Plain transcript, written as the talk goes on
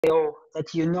LAO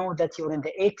that you know that you're in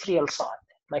the atrial side,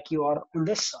 like you are on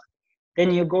this side.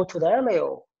 Then you go to the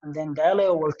LAO, and then the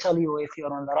LAO will tell you if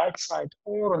you're on the right side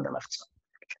or on the left side.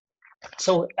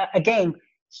 So again,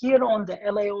 here on the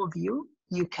LAO view,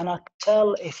 you cannot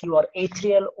tell if you are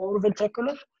atrial or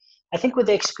ventricular. I think with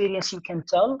the experience you can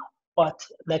tell, but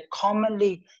like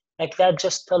commonly, like that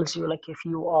just tells you like if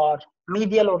you are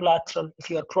medial or lateral, if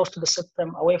you are close to the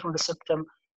septum, away from the septum,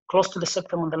 close to the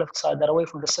septum on the left side, that away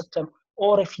from the septum,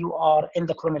 or if you are in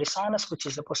the coronary sinus, which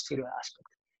is the posterior aspect.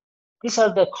 These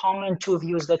are the common two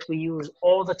views that we use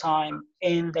all the time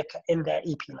in the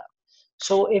EP lab.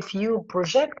 So if you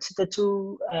project the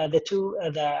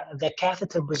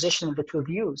catheter position in the two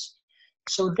views,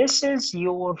 so this is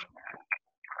your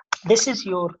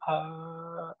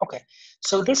okay.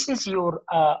 So this is your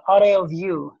RAO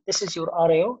view. This is your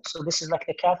RAO. So this is like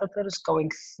the catheter is going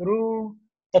through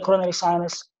the coronary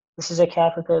sinus. This is a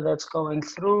catheter that's going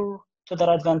through to the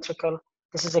right ventricle.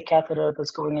 This is a catheter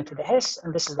that's going into the His,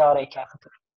 and this is the RA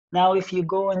catheter. Now, if you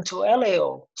go into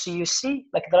LAO, so you see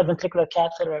like the right ventricular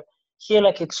catheter here,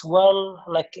 like it's well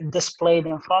like displayed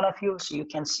in front of you. So you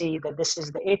can see that this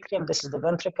is the atrium, this is the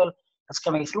ventricle that's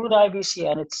coming through the IVC,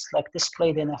 and it's like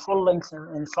displayed in a full length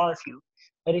in front of you.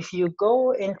 But if you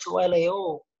go into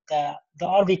LAO, the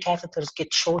RV catheters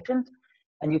get shortened,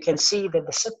 and you can see that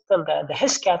the septal, the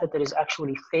His catheter is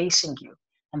actually facing you.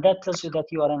 And that tells you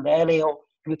that you are in the LAO.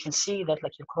 You can see that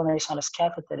like your coronary sinus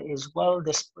catheter is well,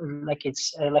 like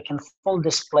it's like in full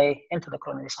display into the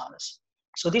coronary sinus.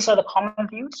 So these are the common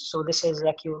views. So this is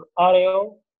like your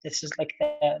RAO. This is like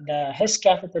the His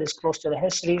catheter is close to the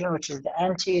His region, which is the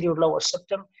anterior lower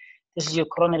septum. This is your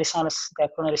coronary sinus, the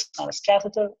coronary sinus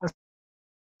catheter. And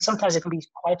sometimes it can be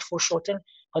quite foreshortened,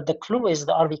 but the clue is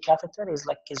the RV catheter is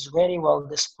very well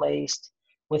displaced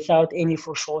without any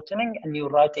foreshortening, and your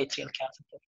right atrial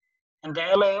catheter. And the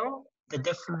LAO,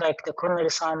 the coronary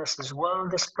sinus is well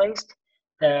displaced.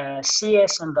 The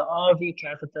CS and the RV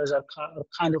catheters are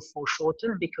kind of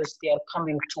foreshortened because they are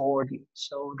coming toward you.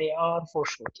 So they are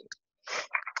foreshortened.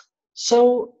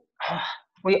 So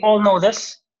we all know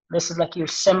this. This is like your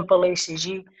simple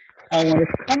ECG. And when it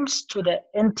comes to the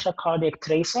intracardiac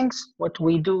tracings, what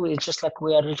we do is just like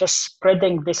we are just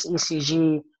spreading this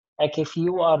ECG. Like if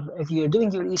you're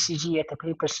doing your ECG at a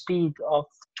paper speed of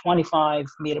 25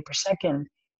 meter per second,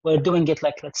 we're doing it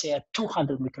like, let's say, at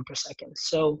 200 meter per second.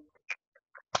 So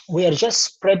we are just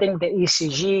spreading the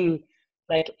ECG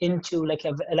like into like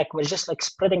we're just like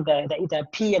spreading the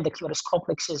P and the QRS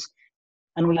complexes,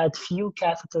 and we add few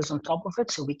catheters on top of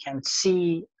it so we can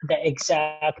see the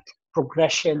exact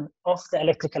progression of the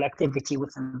electrical activity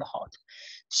within the heart.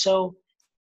 So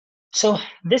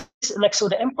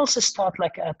the impulses start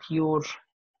like at your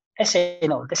SA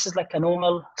node. This is like a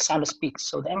normal sinus beat.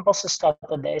 So the impulses start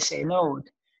at the SA node.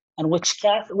 And which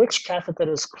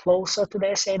catheter is closer to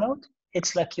the SA node?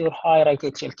 It's like your high right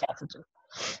atrial catheter.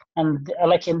 And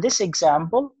like in this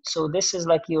example, so this is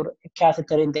like your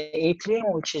catheter in the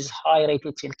atrium, which is high right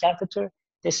atrial catheter.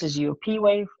 This is your P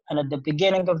wave. And at the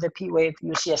beginning of the P wave,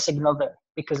 you see a signal there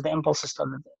because the impulse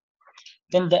started there.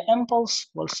 Then the impulse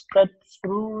will spread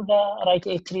through the right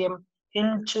atrium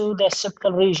into the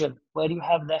septal region where you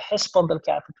have the His bundle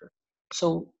catheter.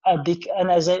 So,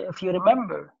 if you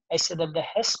remember, I said that the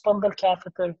His bundle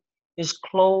catheter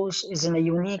is in a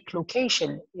unique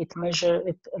location.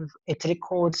 It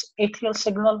records atrial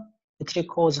signal, it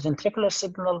records ventricular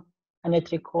signal, and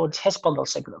it records His bundle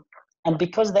signal. And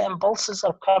because the impulses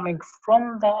are coming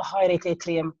from the high right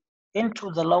atrium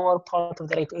into the lower part of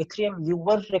the right atrium, you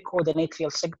will record an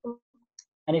atrial signal.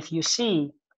 And if you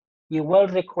see, you will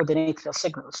record an atrial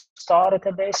signal. Start at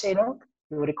the SA node,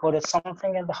 you recorded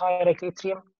something in the high right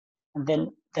atrium, and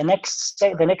then the next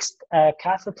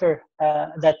catheter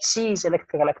that sees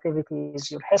electrical activity is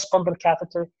your His bundle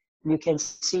catheter. You can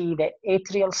see the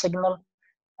atrial signal,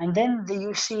 and then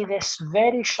you see this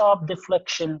very sharp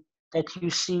deflection that you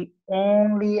see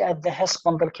only at the His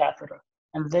bundle catheter.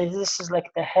 And this is like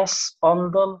the His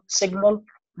bundle signal.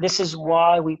 This is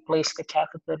why we place the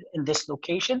catheter in this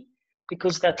location,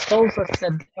 because that tells us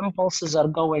that the impulses are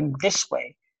going this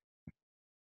way.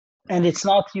 And it's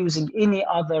not using any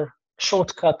other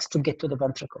shortcut to get to the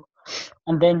ventricle.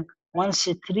 And then once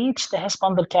it reaches the His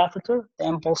bundle catheter, the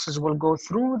impulses will go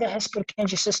through the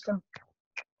His-Purkinje system.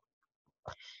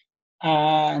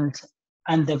 And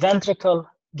the ventricle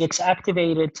gets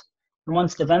activated.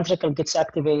 Once the ventricle gets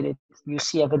activated, you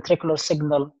see a ventricular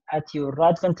signal at your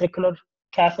right ventricular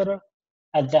catheter,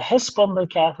 at the His bundle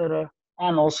catheter,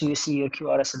 and also you see your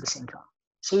QRS at the same time.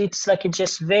 So it's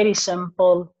just very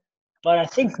simple, but I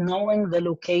think knowing the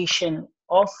location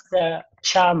of the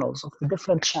channels, of the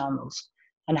different channels,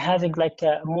 and having like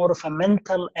a more of a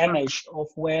mental image of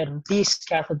where these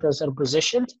catheters are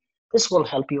positioned, this will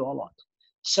help you a lot.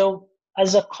 So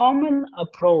as a common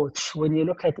approach, when you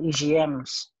look at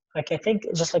EGMs, like I think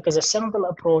just like as a simple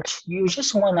approach, you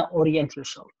just want to orient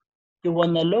yourself. You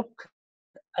want to look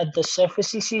at the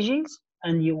surface ECGs,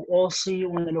 and you also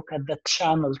want to look at the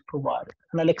channels provided.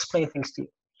 And I'll explain things to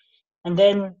you. And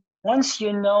then once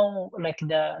you know like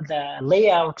the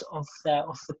layout of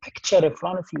the picture in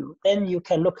front of you, then you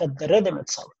can look at the rhythm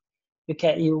itself.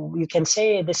 You can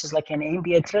say this is like an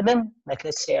ambient rhythm, like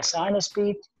let's say a sinus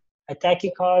beat, a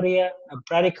tachycardia, a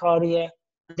bradycardia.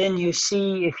 Then you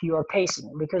see if you are pacing,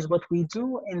 because what we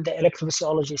do in the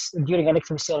electrophysiology during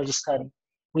electrophysiology study,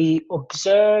 we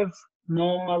observe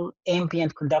normal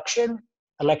ambient conduction,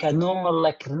 like a normal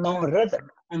rhythm,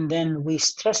 and then we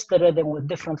stress the rhythm with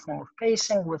different form of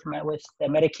pacing, with the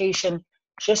medication,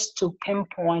 just to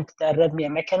pinpoint the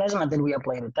arrhythmia mechanism, and then we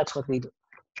apply it. That's what we do.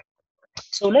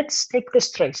 So let's take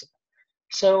this tracing.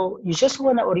 So you just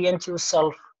want to orient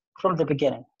yourself from the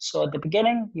beginning. So at the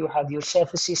beginning, you have your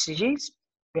surface ECGs.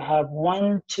 You have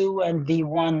 1, 2, and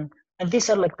V1, and these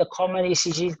are like the common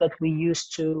ECGs that we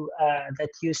used to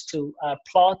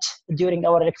plot during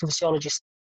our electrophysiology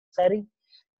study,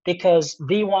 because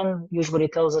V1 usually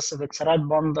tells us if it's a right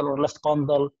bundle or left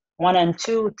bundle. 1 and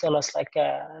 2 tell us like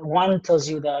 1 tells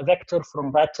you the vector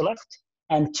from right to left,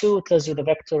 and 2 tells you the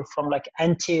vector from like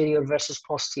anterior versus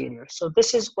posterior. So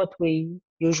this is what we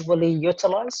usually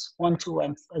utilize, 1, 2,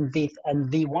 and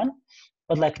V1,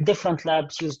 but like different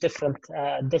labs use different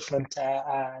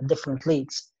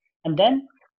leads. And then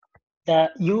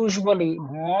usually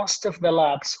most of the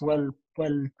labs will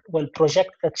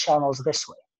project the channels this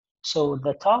way. So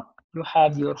the top, you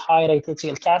have your high rate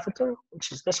atrial catheter,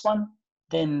 which is this one,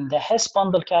 then the Hess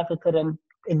bundle catheter,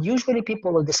 and usually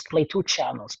people will display 2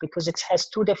 channels because it has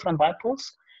 2 different bipoles.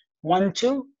 1,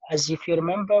 2, as if you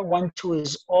remember, 1, 2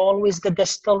 is always the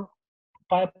distal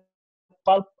bipole.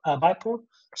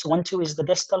 So 1, 2 is the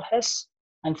distal Hess,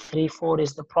 and 3, 4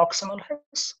 is the proximal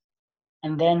Hess.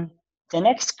 And then the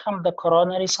next comes the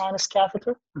coronary sinus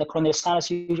catheter. The coronary sinus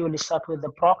usually start with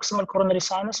the proximal coronary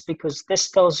sinus because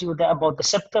this tells you about the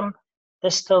septum.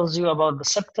 This tells you about the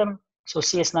septum. So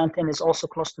CS910 is also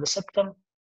close to the septum.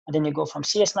 And then you go from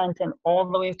CS910 all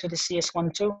the way to the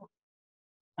CS12.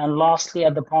 And lastly,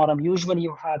 at the bottom, usually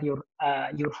you have your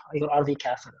RV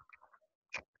catheter.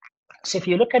 So if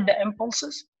you look at the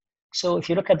impulses, so if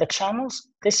you look at the channels,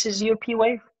 this is your P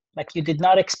wave. Like you did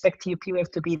not expect your P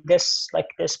wave to be this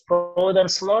broad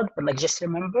and slowed, but like just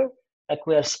remember, like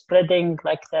we are spreading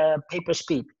like the paper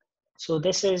speed. So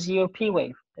this is your P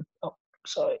wave. Oh,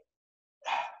 sorry.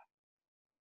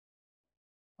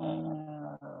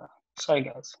 Sorry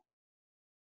guys.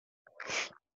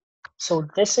 So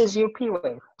this is your P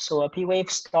wave. So a P wave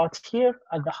starts here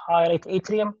at the high rate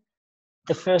atrium.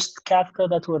 The first catheter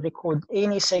that will record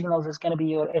any signals is going to be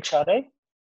your HRA,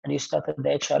 and you start at the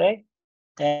HRA.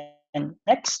 Then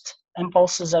next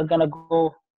impulses are gonna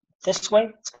go this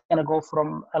way. It's gonna go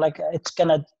from it's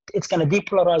gonna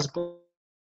depolarize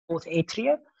both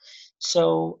atria.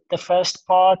 So the first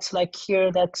part, like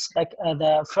here, that's like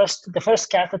the first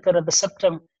catheter of the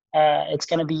septum. It's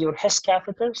gonna be your Hess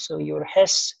catheter. So your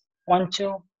Hess 1,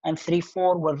 2, and 3,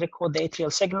 4 will record the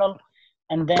atrial signal.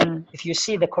 And then if you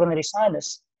see the coronary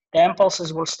sinus, the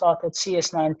impulses will start at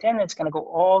CS910. It's gonna go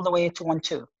all the way to 1,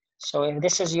 2. So if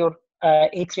this is your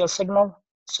atrial signal,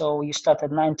 so you start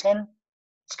at 910,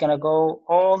 it's gonna go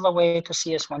all the way to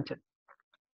CS12.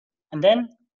 And then,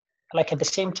 like at the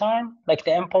same time, like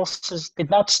the impulses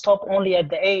did not stop only at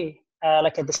the A,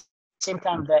 like at the same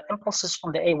time, the impulses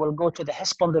from the A will go to the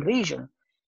Hess bundle region.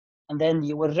 And then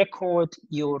you will record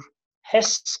your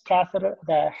Hess catheter,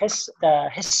 the Hess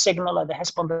signal at the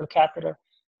Hess bundle catheter.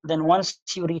 Then once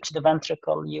you reach the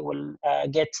ventricle, you will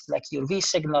get like your V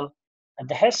signal at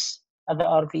the Hess, at the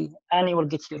RV, and you will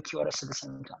get your QRS at the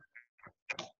same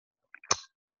time.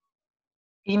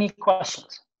 Any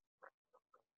questions?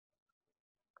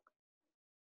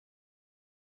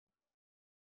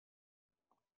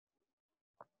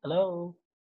 Hello?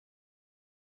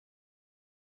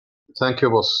 Thank you,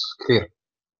 boss. Clear.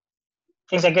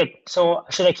 Things are good. So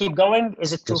should I keep going?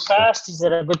 Is it too fast? Is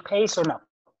it a good pace or no?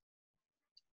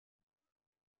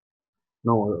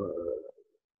 No,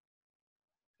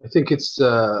 I think it's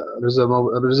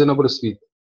reasonable speed.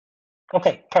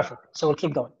 Okay, perfect. So we'll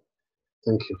keep going.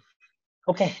 Thank you.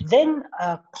 Okay, then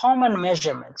common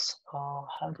measurements. Oh,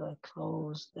 how do I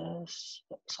close this?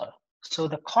 Sorry. So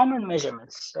the common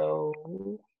measurements. So,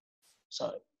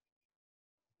 sorry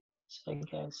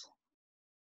guys.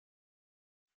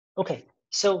 Okay,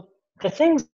 so the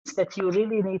things that you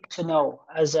really need to know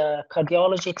as a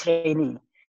cardiology trainee,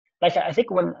 like I think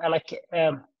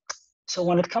so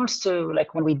when it comes to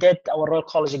like when we did our Royal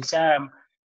College exam,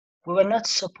 we were not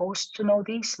supposed to know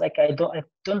these. Like I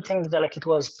don't think that like it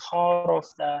was part of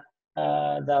the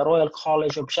Royal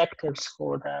College objectives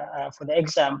for the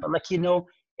exam. But like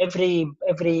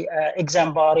every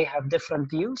exam body have different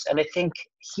views, and I think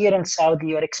here in Saudi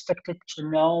you're expected to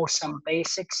know some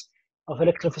basics of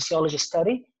electrophysiology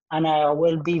study. And I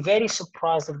will be very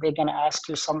surprised if they're gonna ask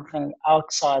you something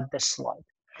outside this slide.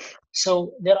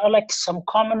 So there are like some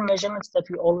common measurements that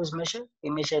we always measure.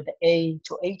 We measure the A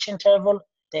to H interval,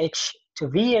 the H to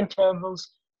V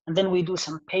intervals, and then we do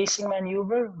some pacing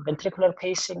maneuver, ventricular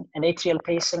pacing and atrial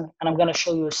pacing. And I'm going to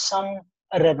show you some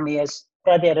arrhythmias,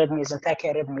 bradyarrhythmias and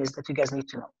tachyarrhythmias that you guys need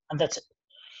to know. And that's it.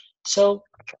 So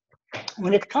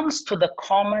when it comes to the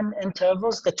common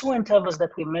intervals, the two intervals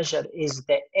that we measure is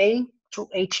the A to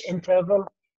H interval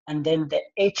and then the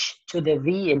H to the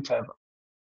V interval.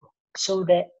 So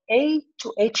the A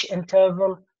to H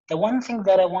interval, the one thing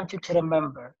that I want you to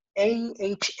remember,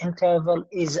 AH interval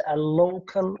is a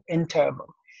local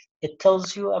interval. It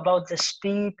tells you about the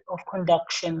speed of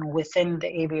conduction within the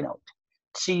AV node.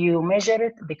 So you measure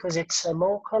it because it's a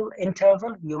local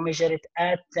interval, you measure it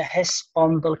at the Hess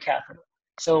bundle catheter.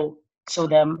 So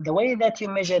the way that you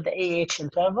measure the AH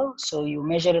interval, so you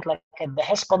measure it like at the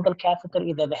Hess bundle catheter,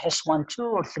 either the Hess 1, 2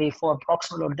 or 3, 4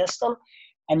 proximal or distal,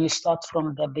 and you start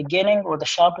from the beginning or the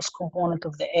sharpest component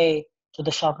of the A to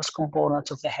the sharpest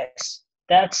component of the Hess.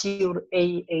 That's your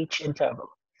AH interval.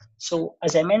 So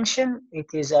as I mentioned, it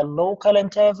is a local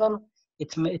interval.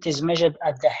 It is measured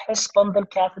at the Hess bundle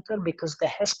catheter because the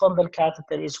Hess bundle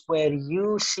catheter is where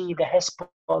you see the Hess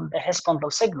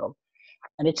bundle signal.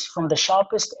 And it's from the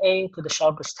sharpest A to the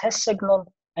sharpest Hess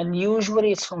signal. And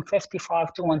usually it's from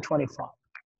 55 to 125.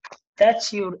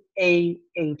 That's your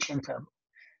AH interval.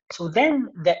 So then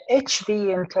the HV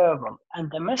interval, and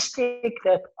the mistake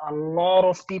that a lot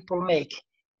of people make,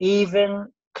 even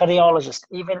cardiologists,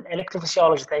 even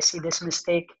electrophysiologists, I see this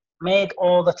mistake made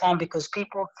all the time because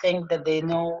people think that they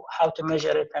know how to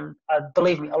measure it. And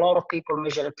believe me, a lot of people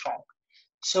measure it wrong.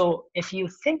 So if you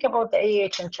think about the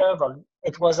AH interval,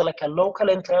 it was like a local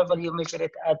interval. You measure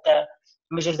it at the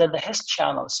Hess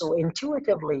channel. So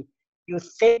intuitively, you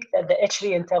think that the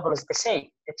HV interval is the same.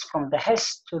 It's from the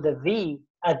Hess to the V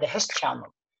at the Hess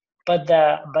channel. But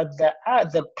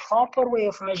the proper way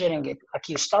of measuring it, like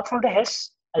you start from the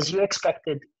Hess as you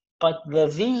expected, but the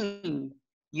V,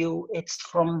 it's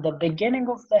from the beginning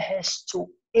of the Hess to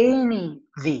any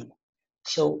V.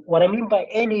 So what I mean by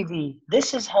any V,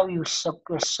 this is how you're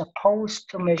supposed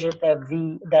to measure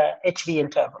the HV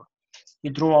interval.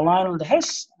 You draw a line on the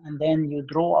Hess, and then you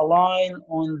draw a line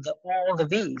on all the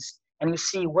V's, and you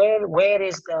see where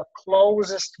is the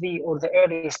closest V or the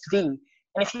earliest V.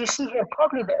 And if you see here,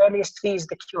 probably the earliest V is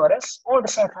the QRS, or the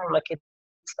same time like it's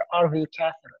the RV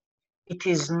catheter. It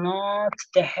is not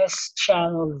the Hess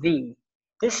channel V.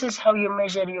 This is how you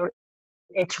measure your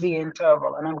HV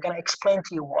interval, and I'm going to explain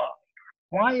to you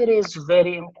why it is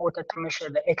very important to measure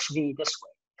the HV this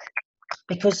way.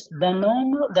 Because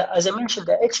as I mentioned,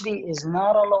 the HV is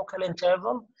not a local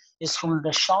interval. It's from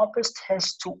the sharpest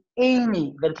Hess to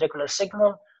any ventricular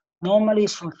signal. Normally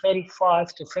it's from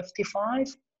 35 to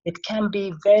 55. It can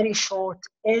be very short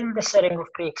in the setting of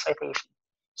pre-excitation.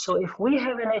 So if we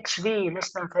have an HV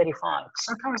less than 35,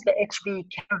 sometimes the HV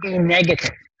can be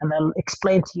negative, and I'll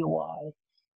explain to you why.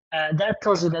 That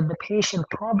tells you that the patient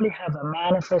probably have a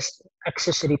manifest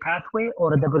accessory pathway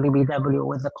or a WBW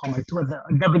with the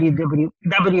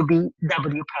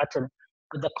WBW pattern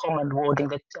with the common wording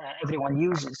that everyone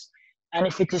uses. And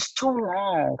if it is too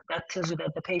long, that tells you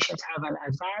that the patients have an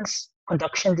advanced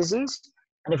conduction disease.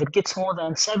 And if it gets more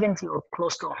than 70 or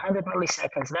close to 100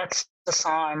 milliseconds, that's a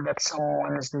sign that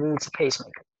someone needs a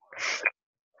pacemaker.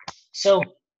 So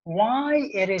why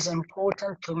it is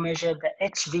important to measure the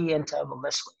HV interval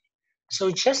this way? So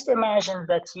just imagine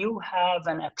that you have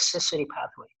an accessory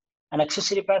pathway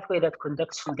that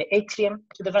conducts from the atrium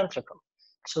to the ventricle.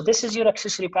 So this is your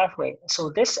accessory pathway.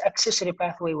 So this accessory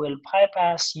pathway will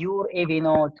bypass your AV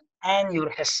node and your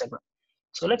Hess signal.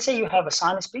 So let's say you have a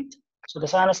sinus beat. So the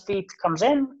sinus beat comes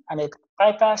in and it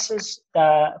bypasses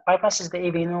the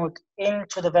AV node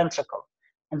into the ventricle.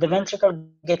 And the ventricle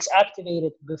gets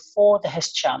activated before the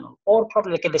Hess channel, or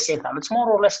probably like at the same time. It's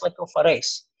more or less like of a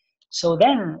race. So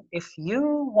then if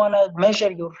you want to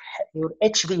measure your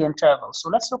HV interval, so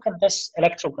let's look at this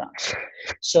electrogram.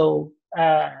 So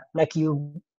like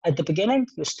you, at the beginning,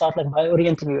 you start like by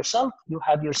orienting yourself. You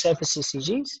have your surface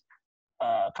ECGs.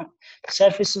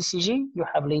 Surface ECG, you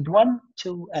have lead 1,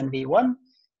 2, and V1.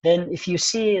 Then if you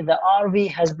see the RV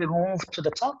has been moved to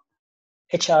the top,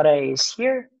 HRA is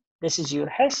here. This is your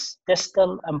Hess,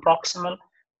 distal and proximal,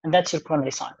 and that's your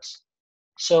coronary sinus.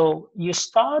 So you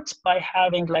start by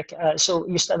having like, so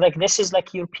you start like, this is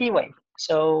like your P wave.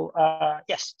 So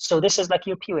yes, so this is like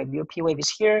your P wave. Your P wave is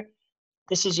here.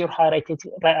 This is your high rate,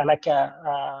 like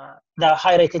the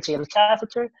high rate atrial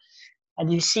catheter.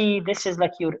 And you see this is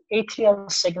like your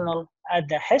atrial signal at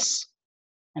the Hess.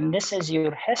 And this is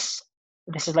your Hess.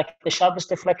 This is like the sharpest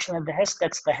deflection of the Hess.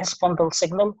 That's the Hess bundle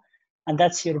signal. And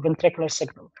that's your ventricular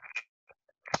signal.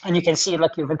 And you can see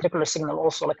like your ventricular signal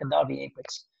also like at the RV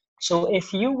apex. So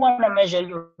if you want to measure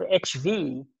your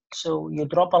HV, so you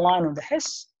drop a line on the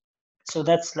Hess. So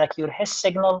that's like your Hess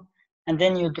signal. And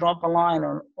then you drop a line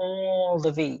on all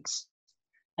the V's.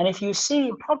 And if you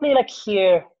see, probably like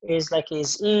here is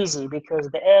easy because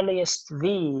the earliest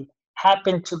V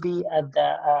happened to be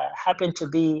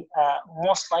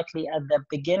most likely at the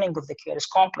beginning of the QRS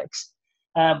complex.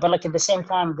 But like at the same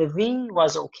time, the V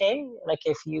was okay. Like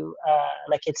if you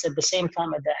like it's at the same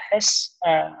time at the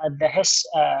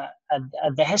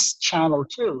Hess channel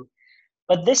too.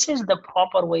 But this is the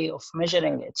proper way of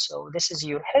measuring it. So this is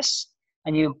your Hess,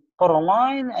 and you put a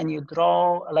line and you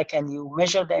draw and you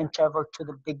measure the interval to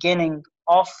the beginning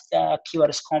of the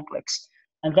QRS complex,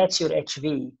 and that's your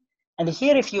HV. And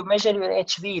here, if you measure your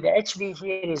HV, the HV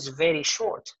here is very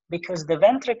short because the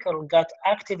ventricle got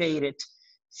activated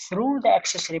through the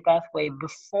accessory pathway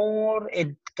before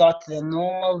it got the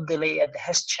normal delay at the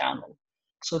Hess channel.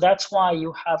 So that's why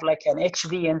you have like an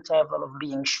HV interval of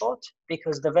being short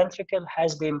because the ventricle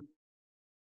has been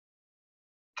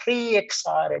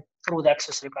pre-excited through the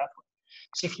accessory pathway.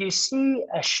 So if you see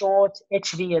a short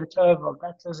HV interval,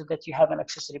 that tells you that you have an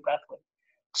accessory pathway.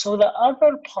 So the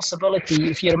other possibility,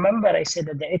 if you remember, I said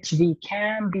that the HV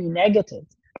can be negative.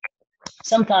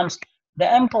 Sometimes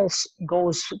the impulse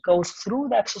goes through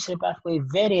the accessory pathway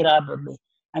very rapidly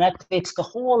and activates the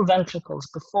whole ventricles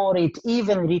before it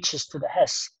even reaches to the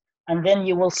Hess. And then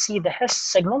you will see the Hess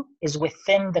signal is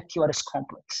within the QRS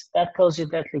complex. That tells you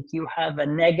that like, you have a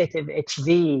negative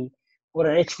HV or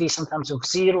an HV sometimes of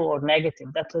 0 or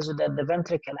negative. That tells you that the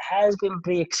ventricle has been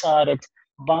pre-excited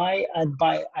by a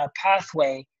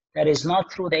pathway that is not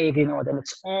through the AV node, and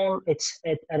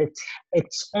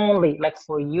it's only like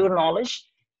for your knowledge,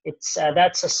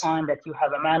 that's a sign that you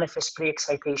have a manifest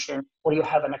pre-excitation or you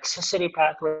have an accessory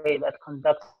pathway that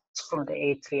conducts from the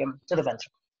atrium to the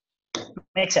ventricle.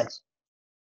 Makes sense?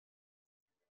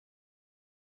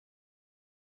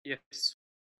 Yes.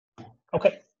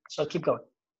 Okay, so keep going.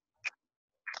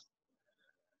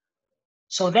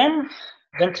 So then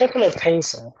ventricular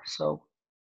pacing. So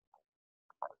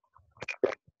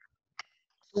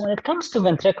when it comes to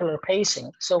ventricular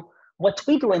pacing, so what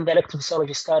we do in the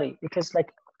electrophysiology study, because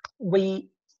like we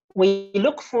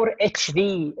look for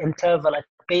HV interval at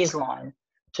baseline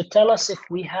to tell us if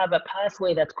we have a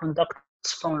pathway that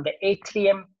conducts from the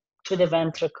atrium to the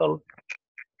ventricle.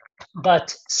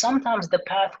 But sometimes the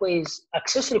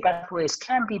accessory pathways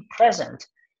can be present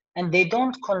and they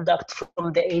don't conduct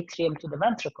from the atrium to the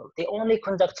ventricle. They only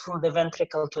conduct from the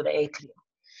ventricle to the atrium.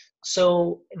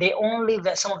 So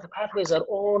some of the pathways are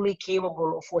only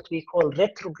capable of what we call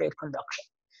retrograde conduction.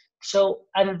 So,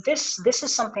 and this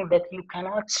is something that you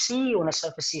cannot see on a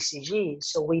surface ECG.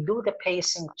 So we do the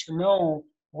pacing to know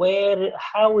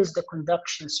how is the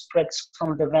conduction spreads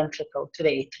from the ventricle to the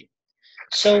atrium.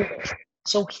 So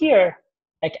here,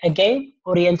 like again,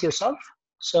 orient yourself.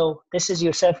 So this is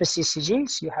your surface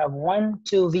ECGs. You have 1,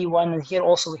 2, V1, and here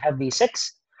also we have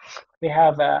V6. We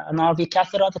have an RV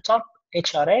catheter at the top,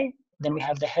 HRA. Then we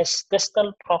have the Hess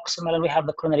distal, proximal, and we have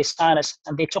the coronary sinus,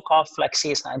 and they took off like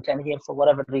CS910 here for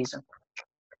whatever reason.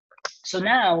 So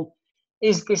now,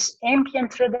 is this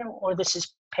ambient rhythm or this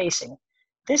is pacing?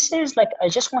 This is like, I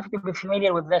just want you to be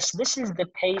familiar with this. This is the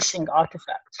pacing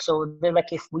artifact. So they're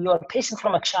like, if we are pacing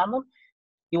from a channel,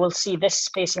 you will see this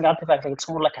pacing artifact, like it's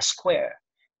more like a square.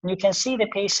 And you can see the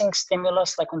pacing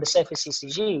stimulus like on the surface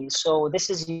ECG. So this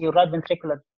is your right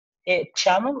ventricular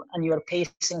channel, and you're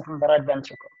pacing from the right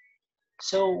ventricle.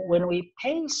 So when we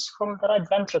pace from the right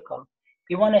ventricle,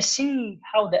 you want to see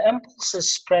how the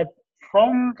impulses spread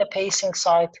from the pacing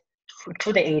site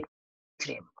to the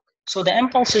atrium. So the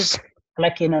impulses,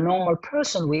 like in a normal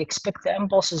person, we expect the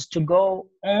impulses to go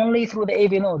only through the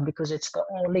AV node because it's the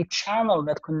only channel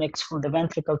that connects from the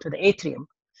ventricle to the atrium.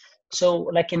 So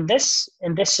like in this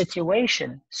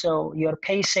situation, so you're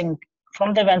pacing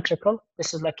from the ventricle.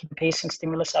 This is like the pacing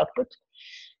stimulus output.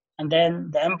 And then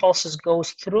the impulses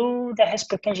goes through the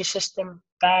Hess-Purkinje system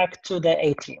back to the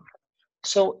atrium.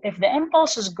 So if the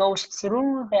impulses goes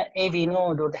through the AV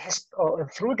node or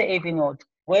through the AV node,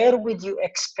 where would you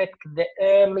expect the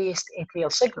earliest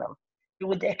atrial signal? You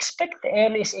would expect the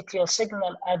earliest atrial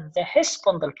signal at the His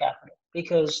bundle catheter,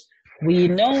 because we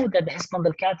know that the His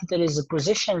bundle catheter is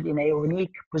positioned in a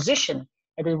unique position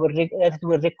that it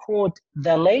will record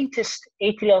the latest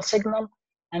atrial signal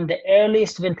and the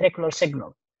earliest ventricular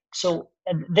signal. So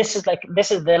this is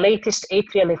the latest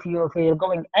atrial if you're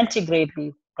going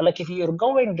antigradely, but like if you're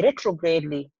going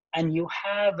retrogradely and you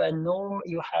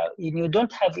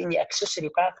don't have any accessory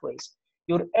pathways,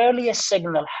 your earliest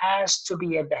signal has to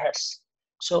be at the His.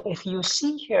 So if you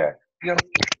see here, your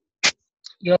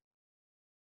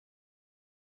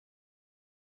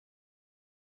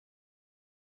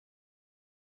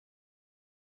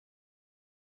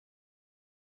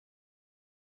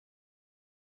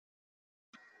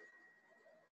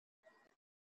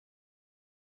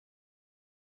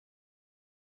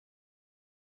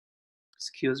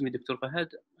Excuse me, Dr. Fahad.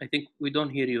 I think we don't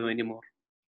hear you anymore.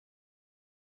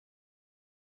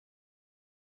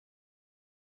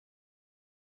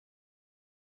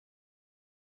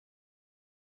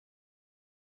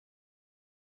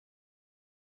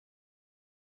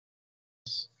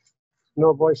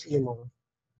 No voice anymore.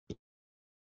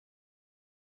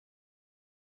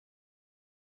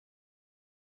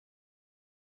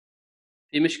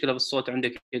 في مشكلة بالصوت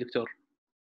عندك يا دكتور.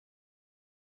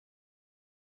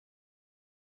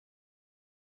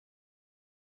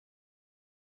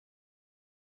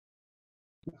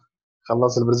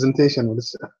 خلص البرزنتيشن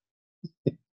ولسه.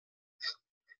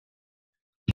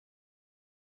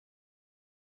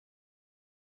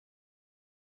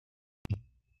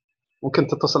 ممكن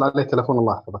تتصل عليه تلفون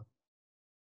الله يحفظه.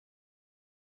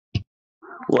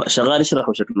 شغال يشرح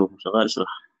وشكله شغال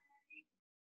يشرح.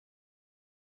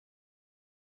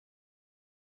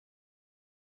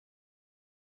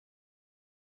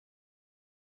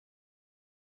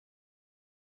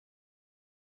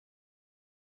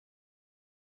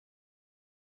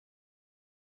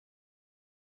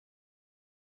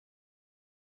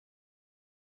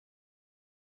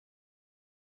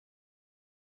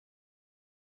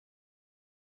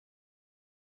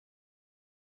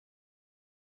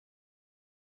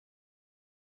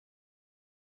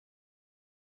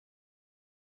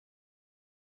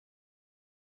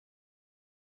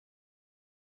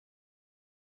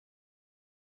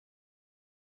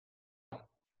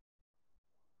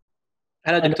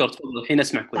 هلا دكتور تفضل الحين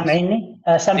اسمع كويس.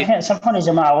 سامعيني؟ سامحوني يا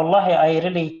جماعه والله I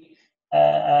really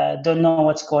don't know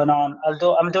what's going on.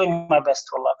 I'm doing my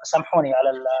best والله فسامحوني على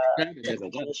ال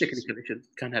technical issue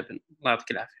can happen. الله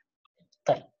يعطيك العافيه.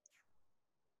 طيب.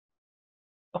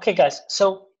 Okay guys,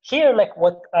 so here like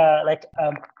what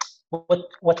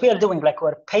we are doing, like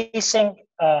we're pacing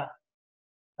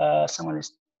someone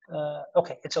is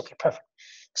okay, it's okay, perfect.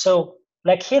 So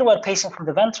like here we're pacing from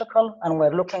the ventricle and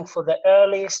we're looking for the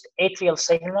earliest atrial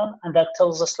signal, and that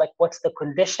tells us like what's the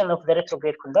condition of the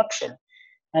retrograde conduction.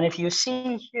 And if you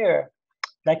see here,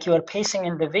 like you are pacing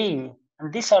in the V,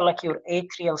 and these are like your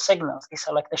atrial signals. These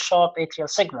are like the sharp atrial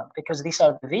signal, because these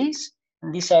are the V's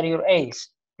and these are your A's.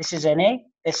 This is an A,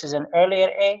 this is an earlier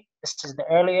A, this is the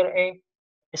earlier A,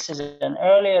 this is an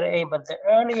earlier A, but the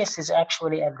earliest is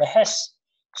actually at the His.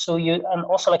 So and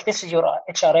also like this is your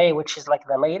HRA, which is like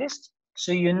the latest.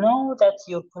 So you know that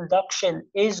your conduction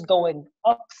is going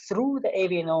up through the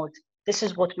AV node. This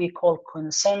is what we call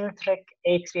concentric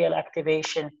atrial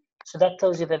activation. So that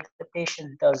tells you that the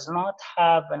patient does not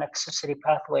have an accessory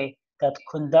pathway that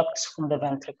conducts from the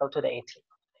ventricle to the atrium.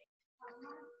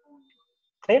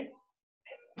 Clear?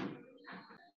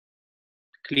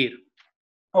 Clear.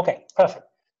 Okay, perfect.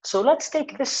 So let's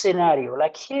take this scenario.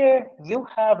 Like here, you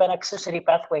have an accessory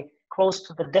pathway close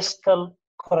to the distal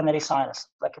coronary sinus.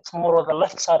 Like it's more of the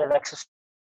left side of the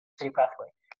accessory pathway.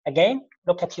 Again,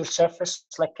 look at your surface,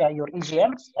 like your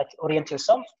EGM, like orient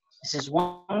yourself. This is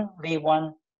 1,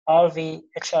 V1, RV,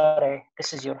 HRA.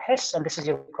 This is your His, and this is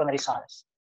your coronary sinus.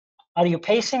 Are you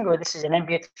pacing, or this is an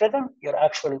ambient rhythm? You're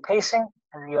actually pacing,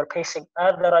 and you're pacing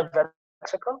at the right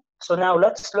ventricle. So now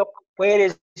let's look, where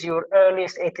is your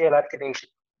earliest atrial activation?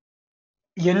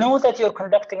 You know that you're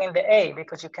conducting in the A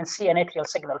because you can see an atrial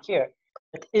signal here.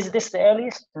 But is this the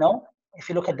earliest? No. If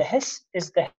you look at the His,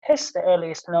 is the His the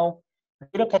earliest? No. If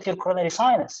you look at your coronary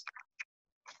sinus,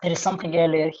 there is something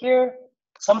earlier here,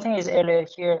 something is earlier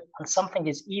here, and something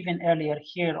is even earlier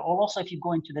here. Also, if you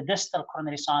go into the distal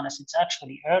coronary sinus, it's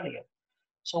actually earlier.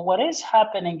 So what is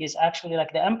happening is actually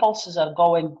like the impulses are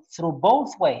going through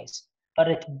both ways, but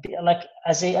it like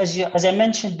as I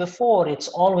mentioned before, it's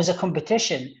always a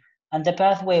competition, and the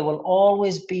pathway will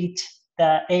always beat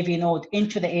the AV node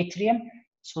into the atrium.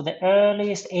 So the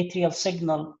earliest atrial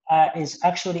signal is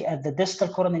actually at the distal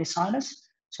coronary sinus,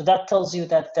 So that tells you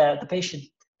that the patient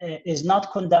is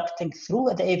not conducting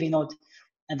through the AV node,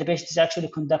 and the patient is actually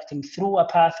conducting through a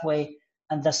pathway.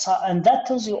 And that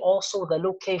tells you also the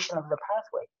location of the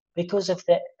pathway, because if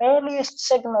the earliest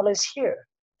signal is here,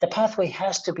 the pathway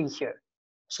has to be here.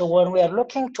 So when we are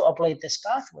looking to ablate this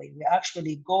pathway, we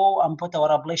actually go and put our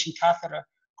ablation catheter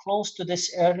close to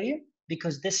this area,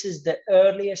 because this is the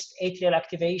earliest atrial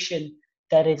activation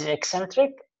that is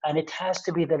eccentric, and it has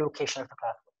to be the location of the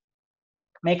pathway.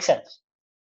 Make sense?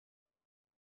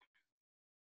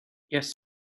 Yes.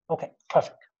 Okay,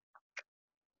 perfect.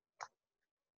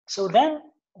 So then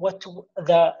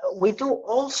we do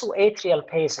also atrial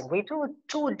pacing. We do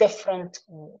two different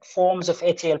forms of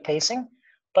atrial pacing,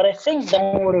 but I think the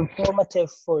more informative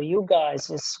for you guys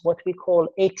is what we call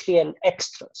atrial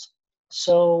extras.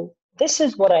 So this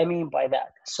is what I mean by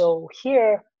that. So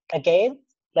here again,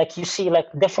 like you see like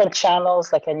different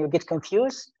channels, like, and you get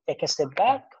confused, take a step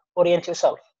back, orient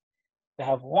yourself. We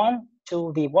have 1,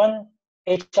 2, V1,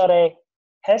 HRA,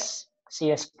 HES,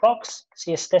 CS prox,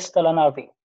 CS distal, and RV.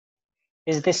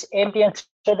 Is this ambient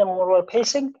rhythm or we're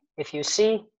pacing? If you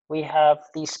see, we have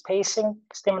these pacing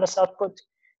stimulus output.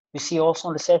 You see also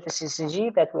on the surface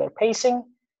ECG that we're pacing.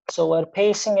 So we're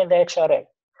pacing in the HRA.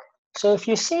 So if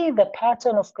you see the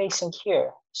pattern of pacing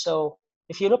here, so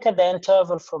if you look at the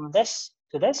interval from this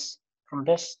to this, from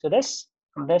this to this,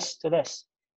 from this to this,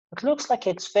 it looks like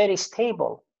it's very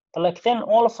stable. But like then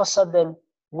all of a sudden,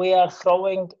 we are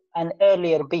throwing an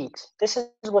earlier beat. This is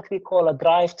what we call a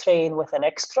drivetrain with an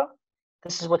extra.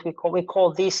 This is what we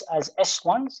call these as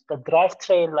S1s. The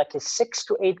drivetrain like is 6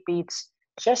 to 8 beats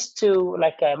just to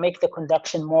like make the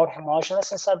conduction more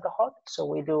homogeneous inside the heart. So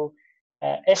we do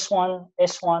S1,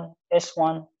 S1,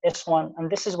 S1, S1,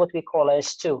 and this is what we call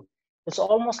S2. It's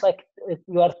almost like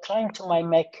you are trying to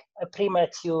mimic a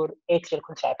premature atrial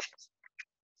contractions.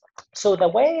 So the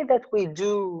way that we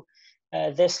do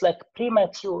this like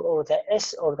premature or the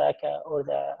S or like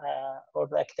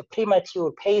the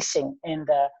premature pacing in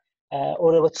the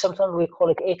or what sometimes we call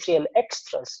it atrial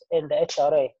extras in the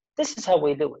HRA. This is how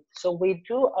we do it. So we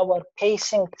do our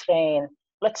pacing train,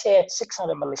 let's say at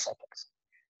 600 milliseconds.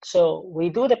 So we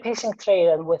do the pacing train,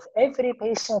 and with every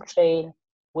pacing train,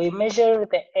 we measure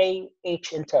the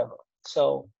AH interval.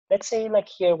 So let's say like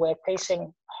here we're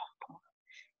pacing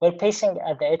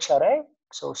at the HRA,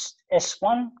 so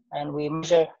S1, and we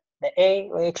measure the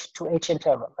AH to H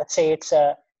interval. Let's say it's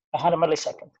 100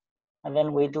 milliseconds. And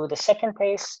then we do the second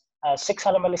pace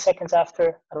 600 milliseconds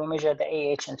after, and we measure the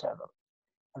AH interval.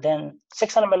 And then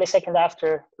 600 milliseconds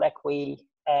after, like we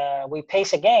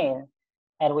pace again,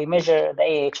 and we measure the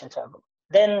AH interval.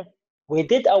 Then we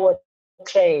did our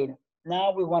train.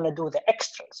 Now we want to do the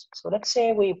extras. So let's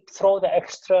say we throw the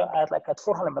extra at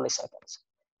 400 milliseconds.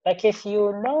 Like if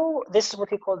you know, this is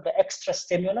what we call the extra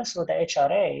stimulus or the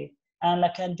HRA,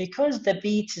 and because the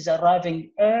beat is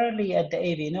arriving early at the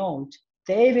AV node,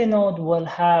 the AV node will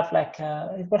have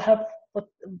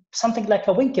something like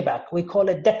a winky back. We call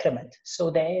it decrement. So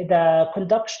the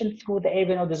conduction through the AV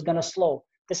node is going to slow.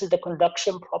 This is the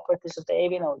conduction properties of the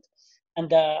AV node. And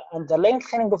the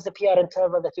lengthening of the PR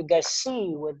interval that you guys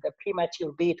see with the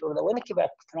premature beat or the winky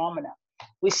back phenomena,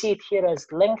 we see it here as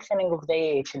lengthening of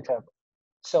the AH interval.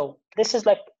 So this is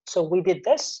so we did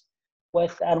this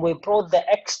and we brought the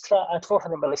extra at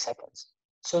 400 milliseconds.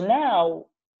 So now,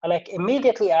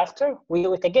 immediately after, we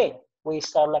do it again. We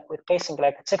start with pacing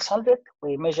at 600.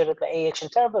 We measure the AH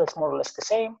interval. It's more or less the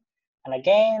same. And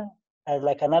again,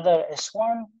 another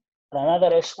S1 and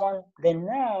another S1. Then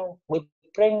now we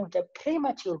bring the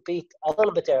premature beat a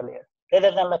little bit earlier. Rather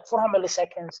than 400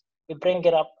 milliseconds, we bring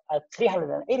it up at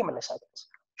 380 milliseconds.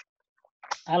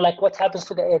 And what happens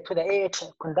to the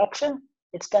AH conduction,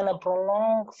 it's gonna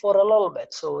prolong for a little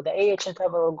bit. So the AH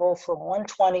interval will go from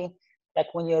 120,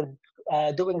 when you're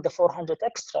doing the 400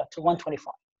 extra, to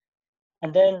 125.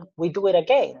 And then we do it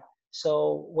again.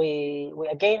 So we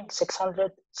again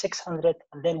 600,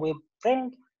 and then we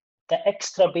bring the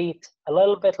extra beat a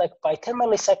little bit by 10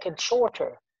 milliseconds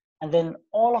shorter. And then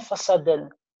all of a sudden,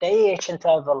 the AH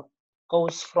interval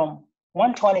goes from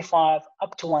 125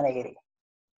 up to 180.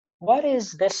 What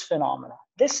is this phenomena?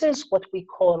 This is what we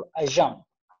call a jump.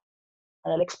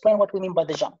 And I'll explain what we mean by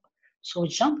the jump. So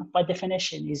jump, by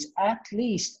definition, is at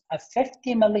least a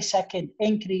 50 millisecond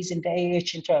increase in the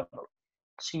AH interval.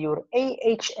 So your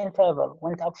AH interval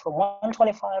went up from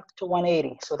 125 to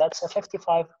 180. So that's a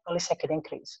 55 millisecond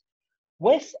increase,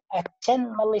 with a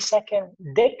 10 millisecond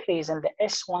decrease in the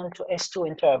S1 to S2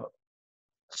 interval.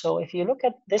 So if you look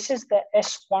at, this is the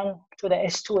S1 to the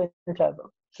S2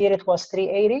 interval. Here it was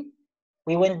 380.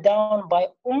 We went down by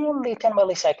only 10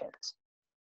 milliseconds.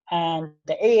 and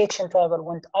the AH interval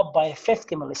went up by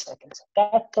 50 milliseconds.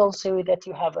 That tells you that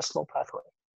you have a slow pathway.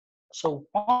 So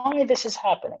why this is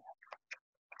happening?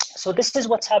 So this is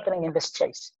what's happening in this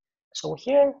trace. So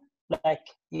here,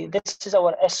 this is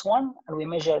our S1, and we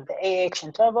measure the AH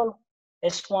interval.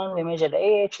 S1, we measure the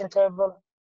AH interval.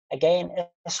 Again,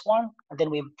 S1, and then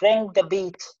we bring the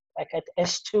beat like at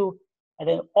S2, and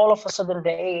then all of a sudden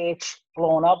the AH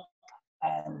blown up,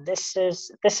 and this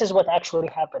is what actually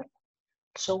happened.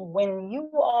 So when you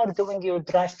are doing your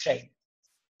drivetrain,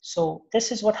 so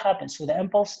this is what happens with the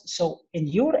impulse. So in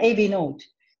your AV node,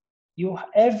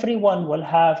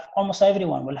 almost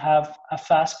everyone will have a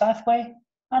fast pathway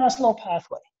and a slow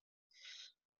pathway.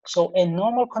 So in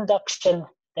normal conduction,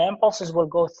 the impulses will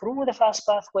go through the fast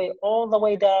pathway all the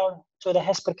way down to the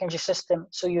Hess-Purkinje system,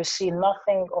 so you see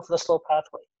nothing of the slow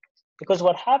pathway. Because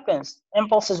what happens,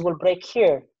 impulses will break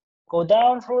here, go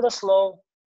down through the slow,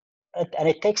 and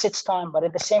it takes its time, but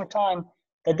at the same time,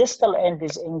 the distal end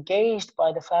is engaged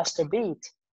by the faster beat,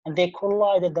 and they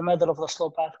collide in the middle of the slow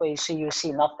pathway, so you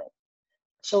see nothing.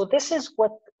 So this is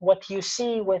what you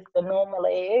see with the normal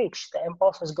AH. The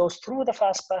impulses goes through the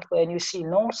fast pathway, and you see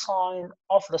no sign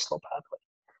of the slow pathway.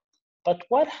 But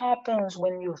what happens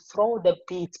when you throw the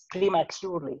beat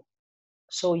prematurely?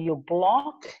 So you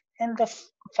block in the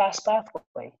fast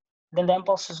pathway, then the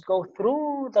impulses go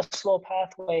through the slow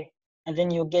pathway, and then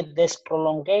you get this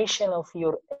prolongation of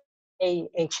your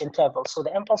AH interval. So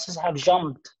the impulses have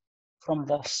jumped from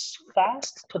the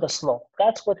fast to the slow.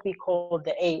 That's what we call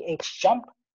the AH jump,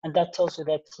 and that tells you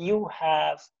that you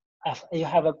have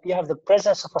the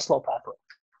presence of a slow pathway.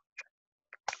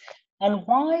 And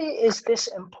why is this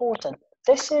important?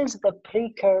 This is the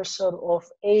precursor of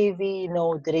AV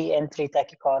node re-entry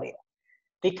tachycardia.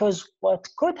 Because what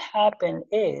could happen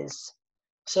is,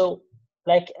 so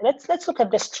let's look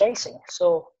at this tracing.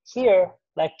 So here,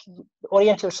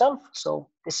 orient yourself. So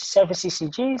this is surface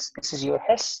ECGs, this is your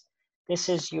Hess, this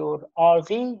is your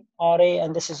RV, RA,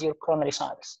 and this is your coronary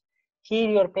sinus. Here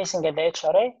you're pacing at the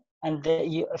HRA, and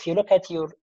if you look at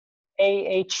your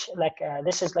AH,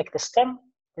 this is like the stem,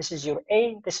 this is your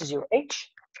A, this is your H,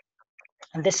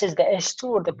 and this is the S2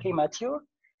 or the premature,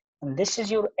 and this is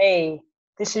your A,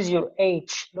 this is your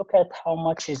H. Look at how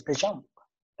much is the jump.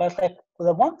 But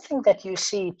the one thing that you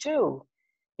see too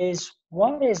is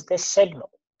what is this signal?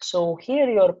 So here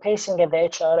you're pacing at the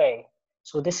HRA.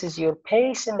 So this is your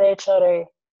pace in the HRA,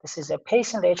 this is a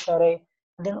pace in the HRA,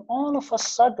 and then all of a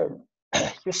sudden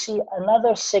you see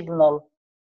another signal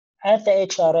at the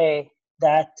HRA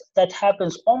that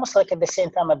happens almost like at the same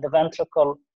time at the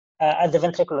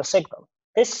ventricular signal.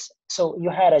 So you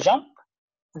had a jump,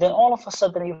 then all of a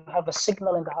sudden you have a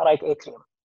signal in the right atrium.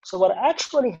 So what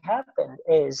actually happened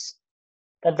is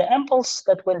that the impulse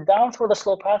that went down through the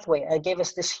slow pathway and gave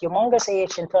us this humongous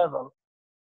AH interval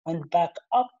went back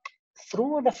up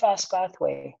through the fast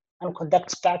pathway and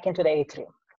conducts back into the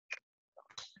atrium.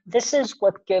 This is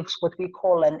what gives what we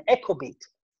call an echo beat.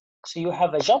 So you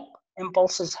have a jump,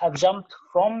 impulses have jumped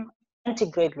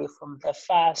antigradely from the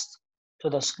fast to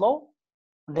the slow.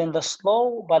 Then the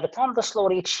slow, by the time the slow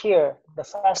reach here, the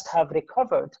fast have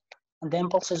recovered, and the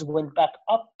impulses went back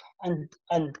up and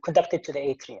conducted to the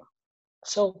atrium.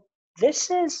 So this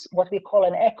is what we call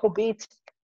an echo beat,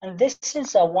 and this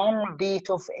is a one beat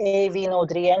of AV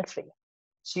node re-entry.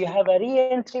 So you have a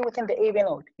re-entry within the AV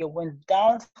node. You went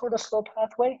down through the slow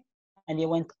pathway, and you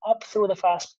went up through the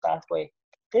fast pathway.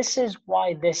 This is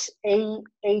why this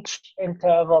AH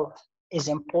interval is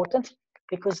important,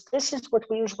 because this is what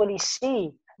we usually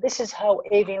see. This is how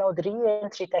AV node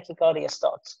re-entry tachycardia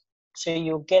starts. So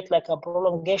you get like a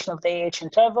prolongation of the AH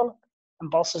interval,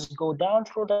 impulses go down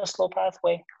through the slow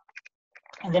pathway,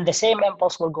 and then the same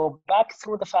impulse will go back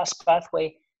through the fast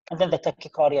pathway, and then the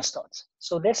tachycardia starts.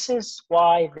 So this is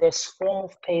why this form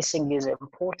of pacing is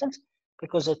important,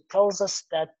 because it tells us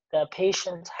that the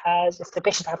patient if the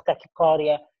patient has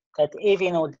tachycardia, that AV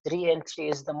node re-entry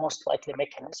is the most likely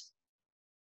mechanism.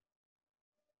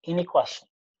 Any questions?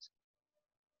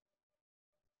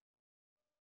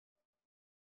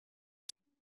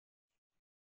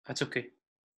 That's okay.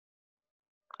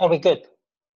 Are we good?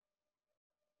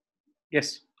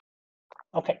 Yes.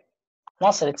 Okay.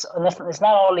 Nasser, it's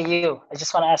not only you. I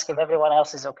just want to ask if everyone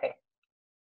else is okay.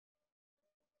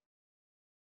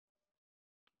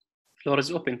 Floor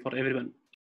is open for everyone.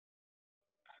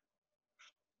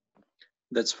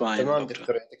 That's fine. تمام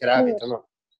دكتور يعطيك العافيه تمام.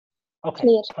 Okay.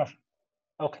 Perfect.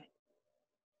 Okay.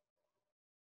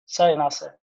 Sorry,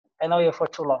 Nasser. I know you for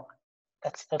too long.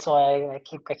 That's why I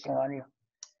keep picking on you.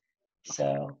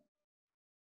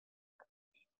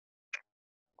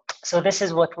 So this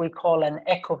is what we call an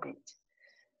echo beat.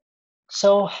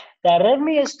 So the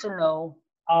arrhythmias to know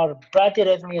are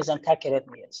bradyarrhythmias and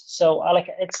tachyarrhythmias. So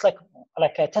it's like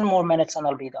 10 more minutes and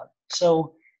I'll be done.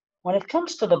 So when it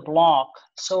comes to the block,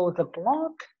 so the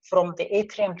block from the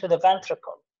atrium to the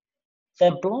ventricle,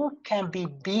 the block can be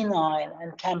benign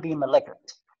and can be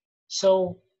malignant.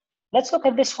 So let's look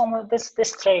at this form,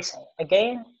 this tracing.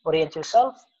 Again, orient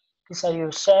yourself. These are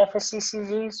your surface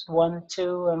ECGs, 1,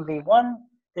 2, and V1.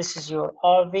 This is your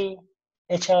RV,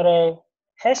 HRA,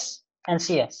 HIS, and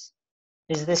CS.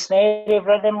 Is this native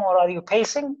rhythm or are you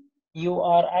pacing? You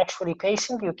are actually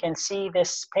pacing. You can see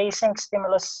this pacing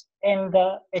stimulus in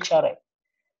the HRA.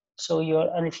 So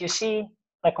and if you see,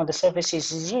 like on the surface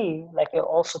ECG, like you're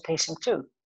also pacing too.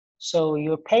 So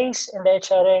you pace in the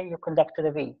HRA, you conduct to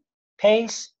the V.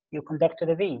 Pace, you conduct to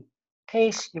the V.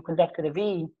 Pace, you conduct to the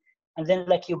V. And then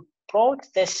like you brought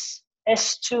this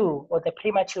S2 or the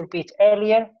premature beat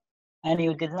earlier, and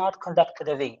you did not conduct to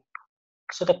the V.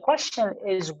 So the question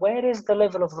is, where is the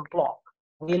level of the block?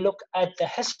 We look at the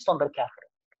His bundle catheter.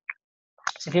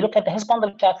 So if you look at the His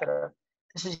bundle catheter,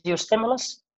 this is your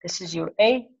stimulus, this is your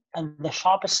A, and the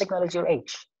sharpest signal is your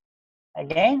H.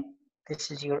 Again,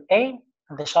 this is your A,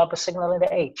 and the sharpest signal is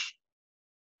the H.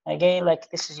 Again, like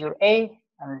this is your A,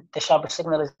 and the sharpest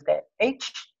signal is the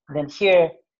H. And then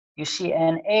here, you see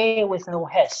an A with no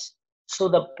His. So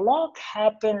the block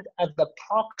happened at the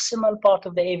proximal part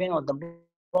of the AV node. The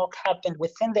block happened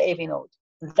within the AV node.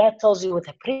 And that tells you with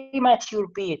a premature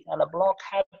beat and a block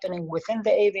happening within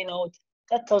the AV node,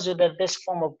 that tells you that this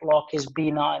form of block is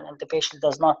benign and the patient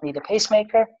does not need a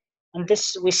pacemaker. And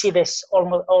this, we see this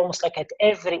almost like at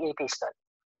every EP study.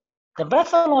 The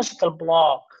pathological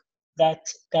block that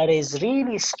is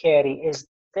really scary is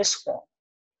this one.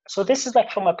 So this is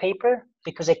like from a paper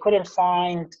because I couldn't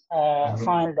find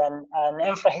an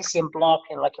infrahisian block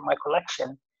in my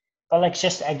collection. But like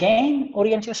just again,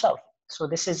 orient yourself. So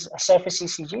this is a surface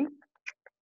ECG,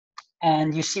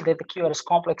 and you see that the QRS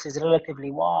complex is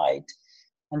relatively wide,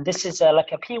 and this is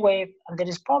like a P wave, and there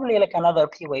is probably like another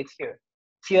P wave here.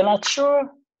 If you're not sure,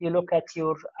 you look at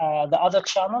your the other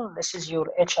channel. This is your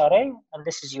HRA, and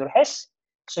this is your HIS.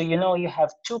 So you know you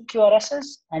have 2 QRSs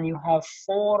and you have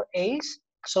 4 A's.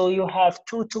 So you have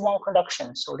 2-to-1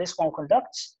 conduction. So this one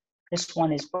conducts, this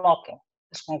one is blocking.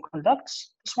 This one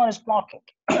conducts, this one is blocking.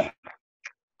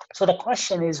 So the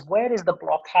question is, where is the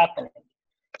block happening?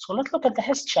 So let's look at the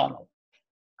HIS channel.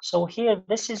 So here,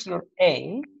 this is your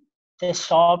A, this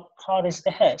sharp part is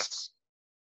the HIS,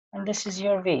 and this is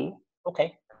your V.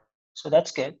 Okay, so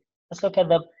that's good. Let's look at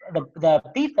the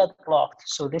beat that blocked.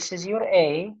 So this is your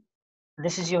A,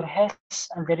 this is your HIS,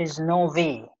 and there is no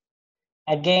V.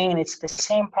 Again, it's the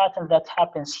same pattern that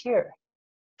happens here.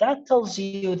 That tells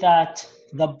you that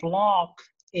the block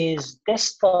is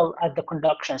distal at the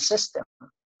conduction system.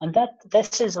 And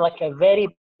this is like a very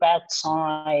bad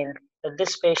sign that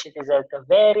this patient is at a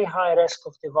very high risk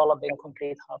of developing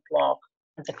complete heart block,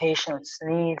 and the patient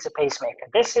needs a pacemaker.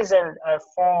 This is a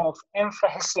form of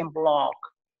infrahisian block.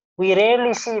 We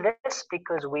rarely see this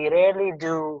because we rarely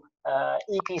do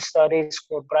EP studies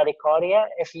for bradycardia.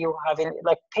 If you have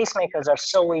like pacemakers are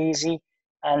so easy,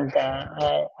 and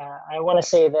I want to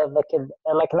say that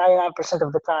like 99%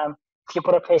 of the time, if you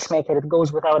put a pacemaker, it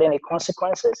goes without any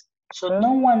consequences. So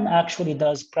no one actually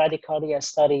does bradycardia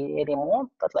study anymore.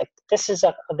 But like this is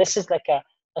like a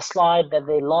slide that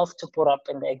they love to put up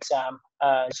in the exam,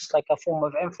 just like a form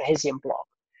of infrahisian block.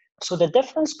 So the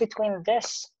difference between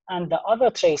this and the other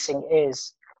tracing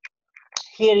is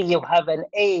here you have an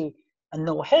A and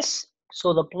no HIS.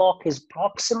 So the block is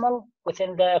proximal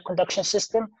within the conduction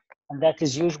system, and that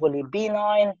is usually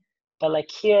benign. But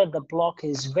like here, the block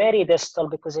is very distal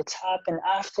because it's happened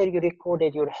after you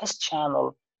recorded your HIS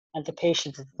channel, and the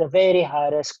patient is at a very high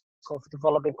risk of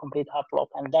developing complete heart block,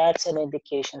 and that's an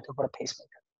indication to put a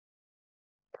pacemaker.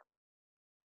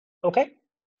 Okay.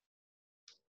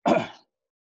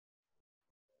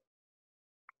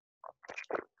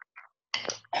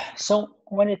 So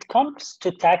when it comes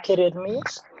to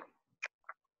tachyarrhythmias,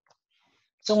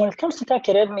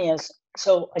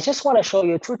 so I just want to show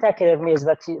you 2 tachyarrhythmias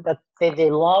that they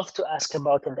love to ask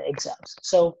about in the exams.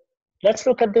 So let's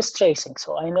look at this tracing.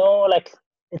 So I know like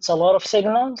it's a lot of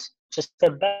signals. Just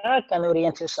step back and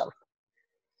orient yourself.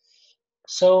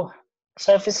 So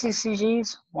surface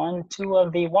ECGs, 1, 2,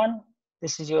 and V1.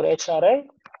 This is your HRA.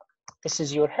 This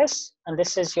is your HIS, and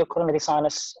this is your coronary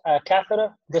sinus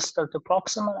catheter, distal to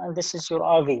proximal, and this is your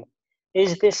RV.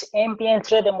 Is this ambient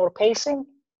rhythm or pacing?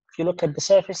 If you look at the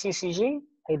surface ECG,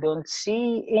 I don't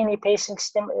see any pacing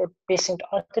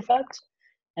artifacts.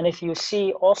 And if you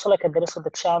see also like at the rest of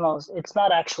the channels, it's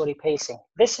not actually pacing.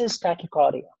 This is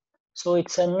tachycardia. So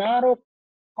it's a narrow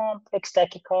narrow-complex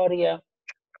tachycardia,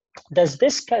 does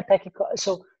this tachycardia,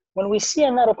 so when we see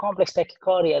a narrow-complex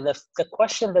tachycardia, the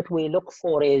question that we look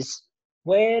for is,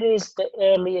 where is the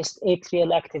earliest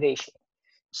atrial activation?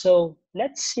 So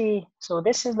let's see, so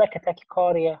this is like a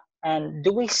tachycardia, and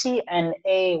do we see an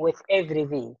A with every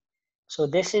V? So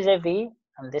this is a V,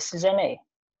 and this is an A.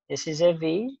 This is a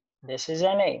V, this is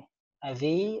an A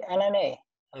V and an A,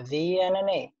 a V and an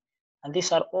A. And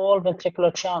these are all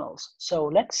ventricular channels. So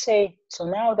let's say, so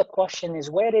now the question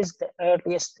is, where is the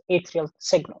earliest atrial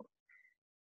signal?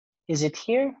 Is it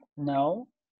here? No,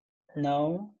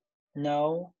 no,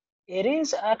 no. It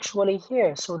is actually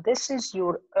here. So this is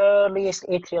your earliest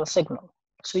atrial signal.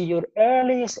 So your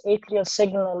earliest atrial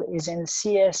signal is in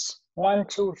CS 1,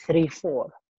 2, 3,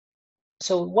 4.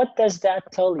 So what does that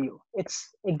tell you? It's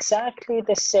exactly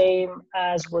the same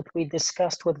as what we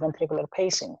discussed with ventricular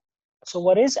pacing. So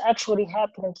what is actually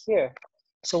happening here?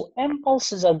 So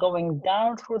impulses are going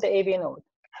down through the AV node.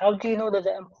 How do you know that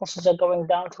the impulses are going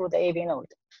down through the AV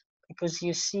node? Because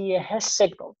you see a Hess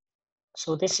signal.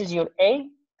 So this is your A.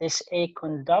 This A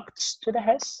conducts to the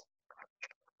Hess,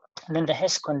 and then the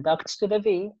Hess conducts to the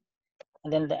V,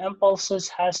 and then the impulses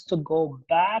has to go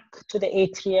back to the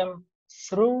atrium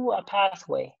through a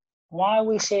pathway. Why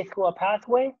we say through a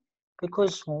pathway?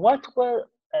 Because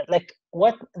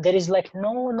there is like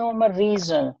no normal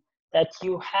reason that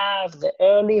you have the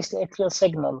earliest atrial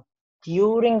signal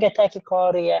during a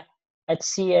tachycardia at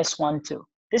CS12.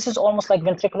 This is almost like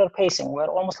ventricular pacing. We're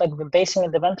almost like pacing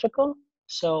in the ventricle.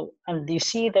 So, and you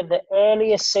see that the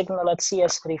earliest signal at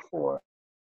CS34.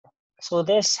 So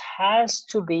this has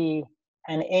to be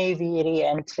an AV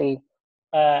re-entry,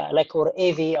 or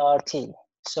AVRT.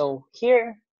 So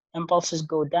here, impulses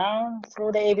go down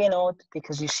through the AV node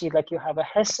because you see like you have a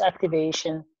Hess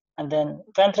activation, and then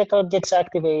ventricle gets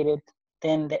activated.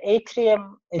 Then the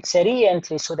atrium, it's a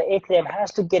re-entry, so the atrium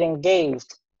has to get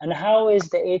engaged. And how is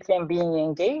the atrium being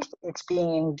engaged? It's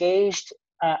being engaged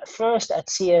first at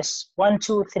CS 1,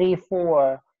 2, 3,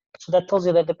 4. So that tells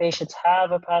you that the patients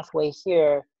have a pathway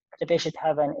here. The patient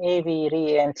have an AV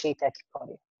re-entry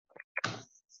tachycardia.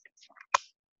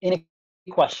 Any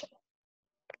question?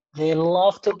 They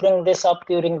love to bring this up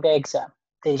during the exam.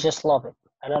 They just love it.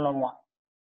 I don't know why.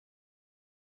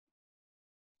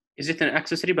 Is it an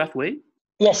accessory pathway?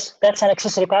 Yes, that's an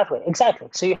accessory pathway. Exactly.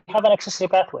 So you have an accessory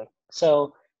pathway.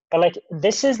 So, but like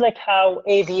this is like how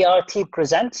AVRT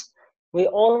presents. We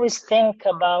always think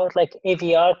about like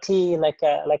AVRT,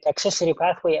 like accessory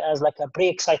pathway as like a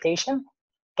pre-excitation.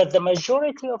 But the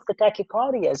majority of the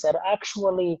tachycardias are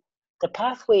actually, the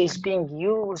pathway is being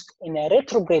used in a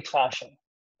retrograde fashion.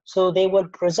 So they will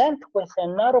present with a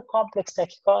narrow complex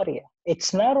tachycardia.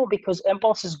 It's narrow because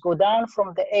impulses go down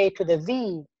from the A to the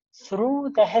V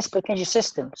through the Hess-Purkinje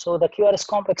system. So the QRS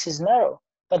complex is narrow,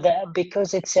 but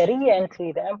because it's a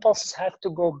re-entry, the impulses have to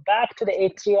go back to the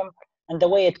atrium, and the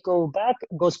way it goes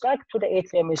back to the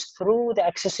atrium is through the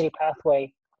accessory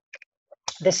pathway.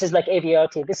 This is like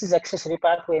AVRT. This is accessory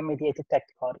pathway mediated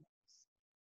tachycardia.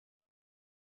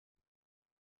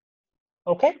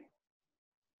 Okay.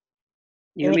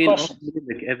 You mean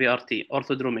orthodromic AVRT,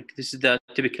 orthodromic. This is the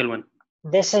typical one.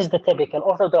 This is the typical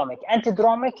orthodromic.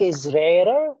 Antidromic is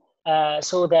rarer.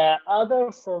 So the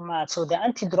other format, so the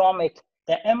antidromic,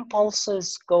 the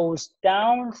impulses goes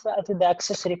down to the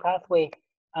accessory pathway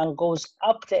and goes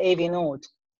up the AV node.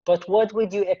 But what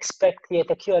would you expect the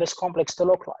QRS complex to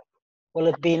look like? Will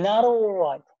it be narrow or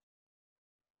wide?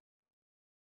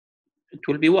 It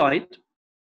will be wide.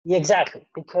 Yeah, exactly,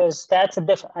 because that's a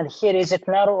different. And here, is it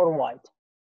narrow or wide?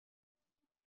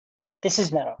 This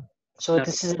is narrow. So narrow.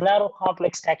 This is a narrow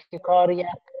complex tachycardia.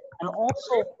 And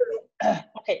also,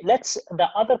 okay, the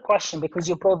other question, because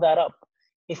you brought that up.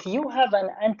 If you have an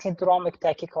antidromic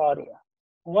tachycardia,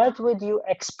 what would you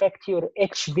expect your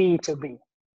HV to be?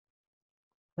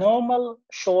 Normal,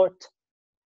 short?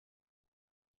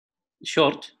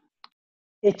 Short.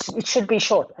 It should be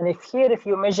short. And if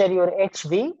you measure your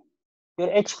HV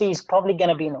is probably going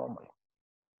to be normal.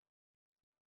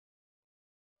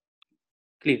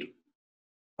 Clear.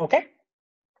 Okay.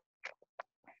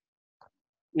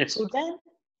 Yes. So then,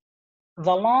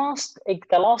 the last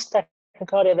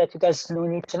tachycardia that you guys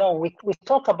need to know, we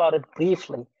talk about it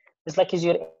briefly. It's like is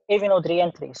your AV node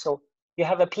re-entry. So you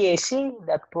have a PAC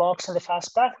that blocks in the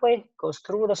fast pathway, goes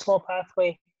through the slow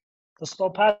pathway. The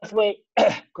slow pathway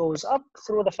goes up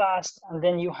through the fast, and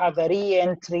then you have a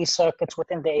re-entry circuits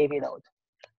within the AV node.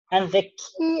 And the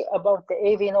key about the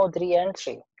AV node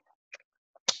re-entry.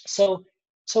 So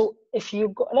if you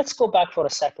go, let's go back for a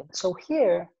second. So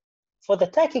here, for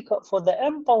the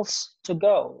impulse to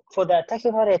go, for the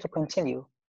tachycardia to continue,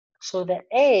 so the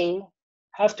A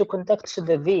have to conduct to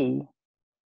the V,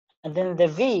 and then the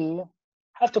V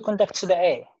have to conduct to the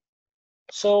A.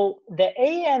 So the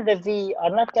A and the V are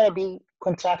not going to be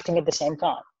contracting at the same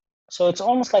time. So it's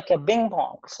almost like a ping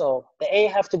pong. So the A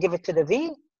have to give it to the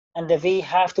V, and the V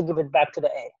have to give it back to the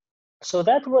A. So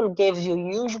that will give you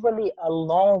usually a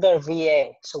longer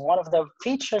VA. So one of the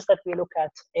features that we look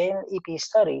at in EP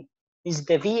study is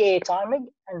the VA timing,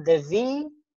 and the V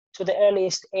to the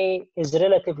earliest A is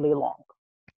relatively long.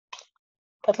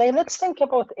 But like, let's think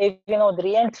about AV node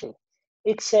reentry.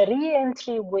 It's a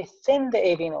re-entry within the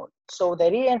AV node. So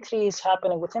the re-entry is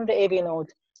happening within the AV node,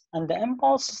 and the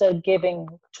impulses are giving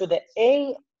to the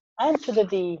A and to the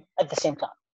V at the same time.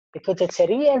 Because it's a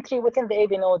re-entry within the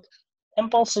AV node,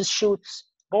 impulses shoots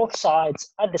both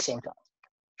sides at the same time.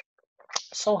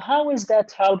 So how is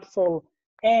that helpful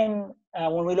in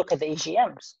when we look at the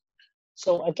EGMs?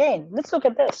 So again, let's look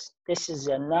at this. This is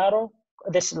a narrow,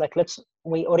 this is like,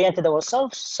 we oriented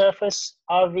ourselves, surface,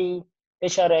 RV,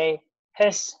 HRA,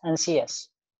 HIS, and CS.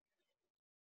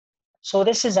 So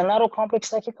this is a narrow complex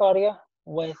tachycardia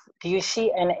with, do you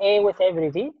see an A with every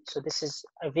V? So this is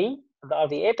a V, the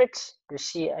RV apex. You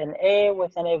see an A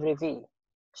with an every V.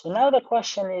 So now the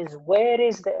question is, where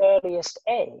is the earliest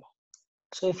A?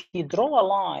 So if you draw a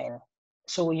line,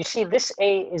 so you see this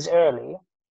A is early,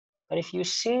 but if you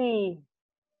see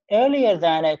earlier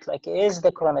than it, like, is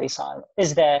the coronary sign,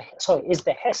 is the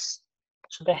HIS.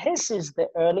 So the HIS is the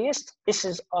earliest.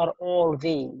 This are all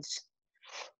V's.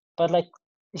 But like,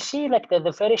 you see, like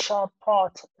the very sharp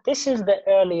part, this is the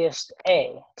earliest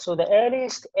A. So the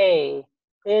earliest A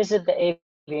is at the AV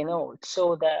node.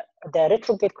 So the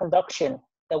retrograde conduction,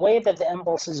 the way that the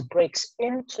impulses breaks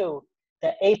into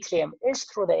the atrium is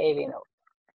through the AV node.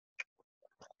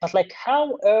 But like,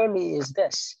 how early is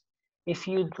this? If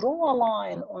you draw a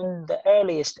line on the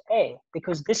earliest A,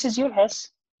 because this is your HIS,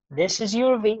 this is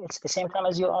your V, it's the same time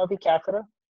as your RV catheter,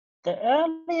 the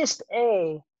earliest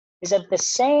A is at the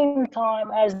same time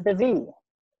as the V.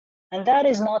 And that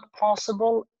is not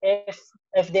possible if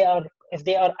they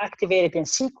are activated in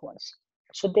sequence.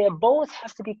 So they both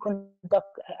have to be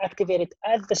activated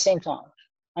at the same time.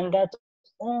 And that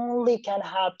only can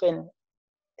happen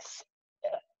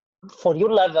for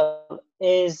your level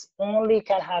only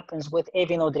can happen with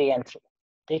AV node reentry,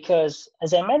 because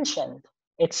as I mentioned,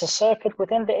 it's a circuit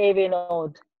within the AV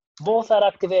node, both are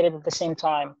activated at the same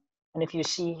time. And if you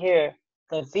see here,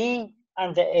 the V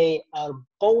and the A are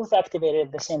both activated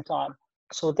at the same time.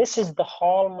 So this is the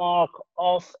hallmark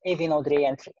of AV node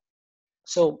reentry.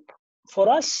 So for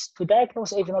us to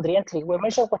diagnose AV node reentry, we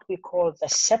measure what we call the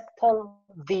septal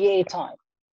VA time.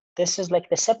 This is like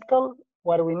the septal.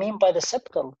 What do we mean by the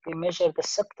septal? We measure the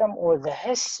septum or the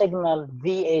HIS signal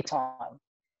VA time.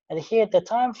 And here the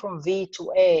time from V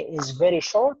to A is very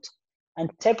short,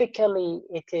 and typically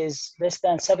it is less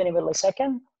than 70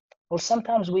 milliseconds, or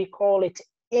sometimes we call it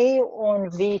A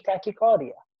on V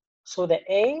tachycardia. So the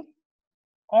A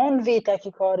on V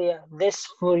tachycardia, this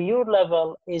for your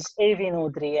level is AV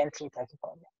node reentry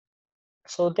tachycardia.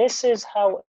 So this is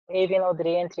how AV node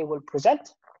reentry will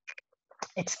present.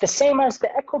 It's the same as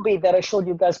the echo beat that I showed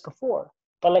you guys before,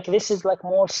 but like, this is like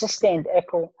more sustained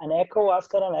echo, an echo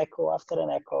after an echo after an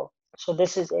echo. So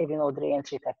this is AV node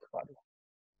reentry tachycardia.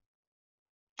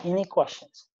 Any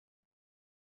questions?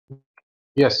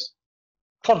 Yes.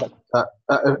 Further.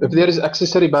 If there is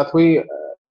accessory pathway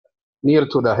near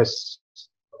to the HIS,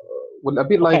 will it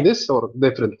be like this or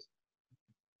different?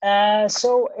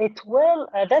 So it will,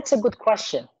 that's a good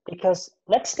question, because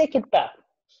let's take it back.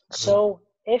 So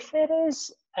if it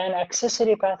is an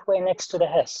accessory pathway next to the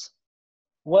HIS,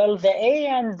 will the A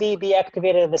and V be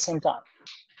activated at the same time?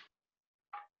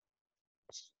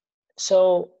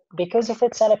 So because if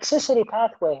it's an accessory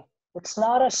pathway, it's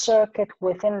not a circuit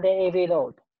within the AV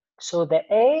node. So the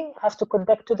A has to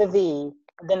conduct to the V,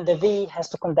 and then the V has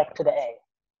to conduct to the A.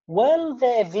 Will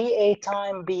the VA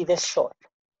time be this short?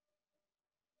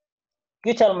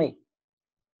 You tell me.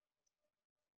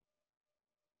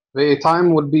 The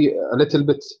time would be a little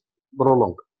bit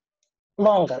prolonged.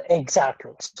 Longer,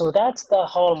 exactly. So that's the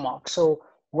hallmark. So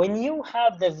when you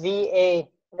have the VA,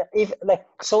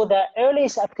 so the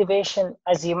earliest activation,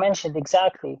 as you mentioned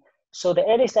exactly, so the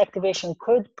earliest activation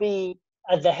could be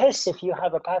at the HIS if you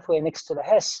have a pathway next to the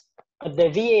HIS, but the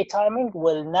VA timing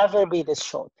will never be this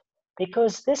short.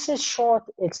 Because this is short,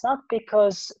 it's not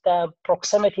because the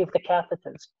proximity of the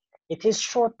catheters. It is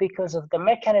short because of the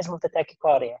mechanism of the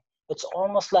tachycardia. It's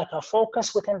almost like a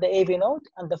focus within the AV node,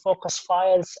 and the focus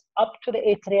fires up to the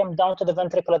atrium, down to the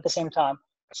ventricle at the same time.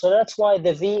 So that's why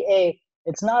the VA,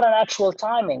 it's not an actual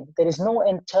timing. There is no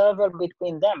interval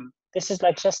between them. This is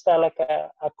like just like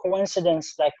a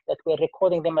coincidence, like that we're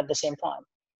recording them at the same time.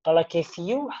 But like if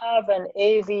you have an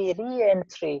AV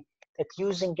re-entry that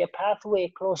using a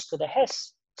pathway close to the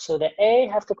His, so the A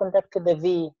have to conduct to the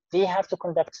V have to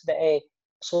conduct to the A.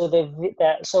 So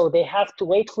so they have to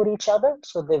wait for each other.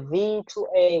 So the V to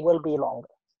A will be longer.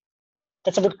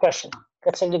 That's a good question.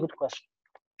 That's a really good question.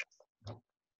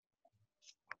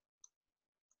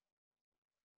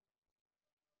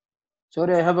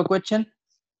 Sorry, I have a question.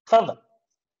 Further.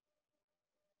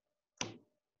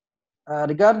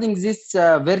 Regarding this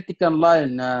vertical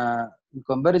line in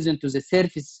comparison to the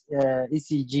surface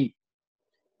ECG,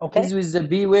 okay, is with the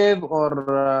B wave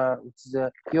or it's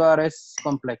the QRS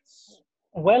complex?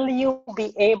 Will you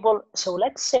be able, so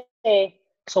let's say,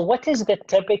 so what is the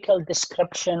typical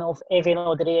description of AV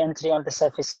node re-entry on the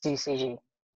surface ECG?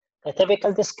 The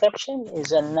typical description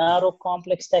is a narrow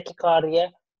complex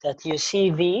tachycardia that you see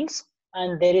these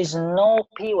and there is no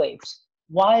P waves.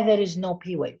 Why there is no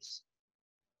P waves?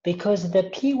 Because the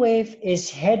P wave is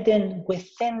hidden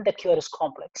within the QRS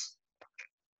complex.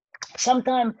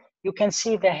 Sometimes you can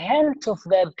see the hint of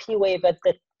the P wave at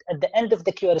the end of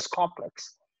the QRS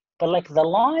complex. But like the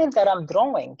line that I'm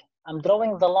drawing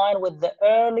the line with the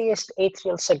earliest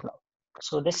atrial signal.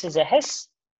 So this is a His,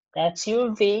 that's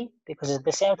your V, because it's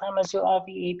the same time as your RV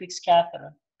apex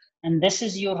catheter. And this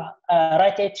is your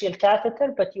right atrial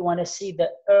catheter, but you want to see the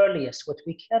earliest. What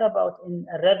we care about in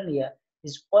arrhythmia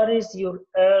is what is your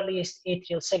earliest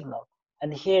atrial signal.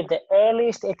 And here the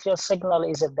earliest atrial signal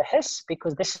is at the His,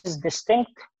 because this is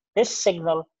distinct. This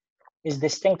signal is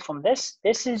distinct from this.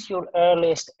 This is your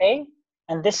earliest A,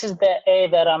 and this is the A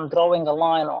that I'm drawing a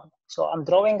line on. So I'm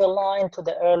drawing a line to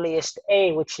the earliest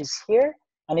A, which is here.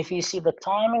 And if you see the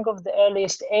timing of the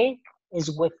earliest A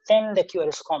is within the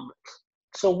QRS complex.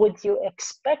 So would you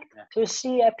expect to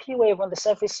see a P wave on the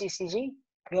surface ECG?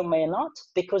 You may not,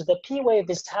 because the P wave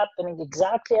is happening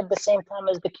exactly at the same time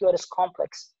as the QRS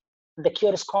complex. The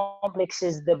QRS complex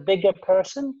is the bigger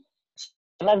person. So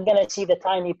you're not gonna see the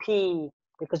tiny P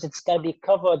because it's gonna be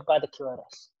covered by the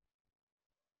QRS.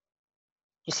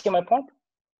 You see my point?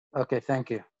 Okay, thank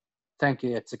you. Thank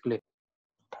you, it's clear.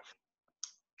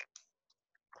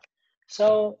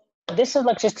 So this is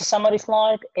like just a summary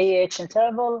slide. AH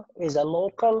interval is a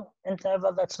local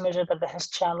interval that's measured at the His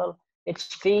channel.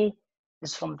 HV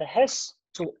is from the His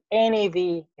to any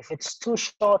V. If it's too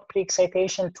short,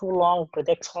 pre-excitation, too long,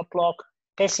 predicts hot block.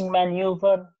 Pacing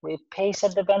maneuver, we pace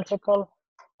at the ventricle,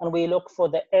 and we look for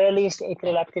the earliest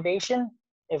atrial activation.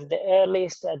 If the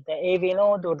earliest at the AV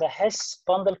node or the His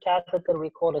bundle catheter, we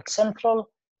call it central.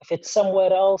 If it's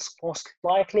somewhere else, most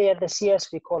likely at the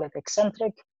CS, we call it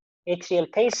eccentric. Atrial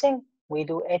pacing, we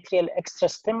do atrial extra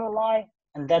stimuli,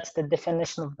 and that's the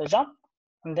definition of the jump.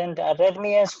 And then the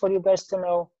arrhythmias, for you guys to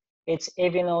know, it's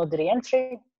AV node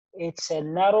re-entry. It's a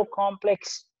narrow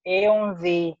complex, A on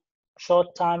V,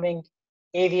 short timing,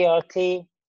 AVRT.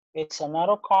 It's a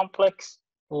narrow complex,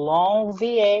 long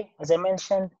VA, as I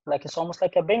mentioned, like it's almost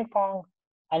like a ping pong,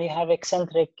 and you have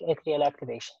eccentric atrial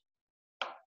activation.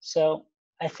 So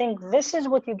I think this is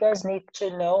what you guys need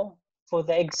to know for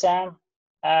the exam.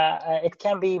 It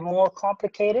can be more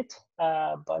complicated,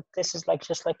 but this is like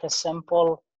just like a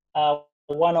simple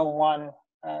 101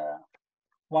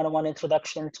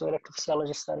 introduction to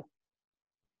electrophysiology study.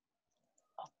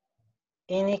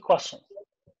 Any questions?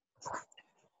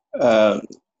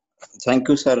 Thank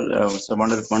you, sir. It's a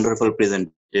wonderful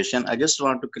presentation. I just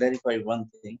want to clarify one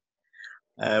thing.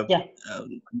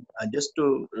 Just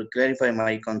to clarify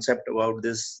my concept about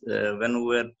this, when we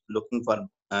were looking for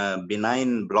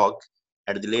benign block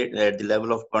at the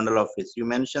level of bundle of His, you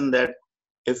mentioned that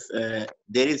if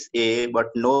there is A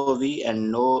but no V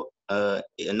and no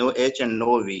H and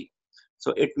no V,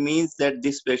 so it means that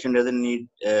this patient doesn't need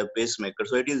a pacemaker.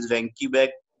 So it is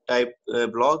Ranke-Bach type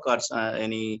block or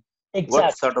any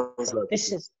what sort of block?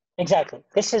 This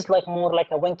is like more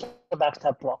like a Ranke-Bach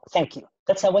type block. Thank you.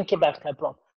 That's a Ranke-Bach type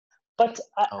block. But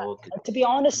to be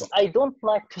honest, I don't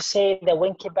like to say the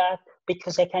Ranke-Bach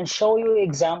because I can show you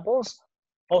examples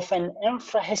of an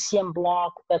infrahisian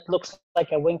block that looks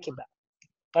like a Ranke-Bach.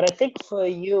 But I think for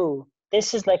you,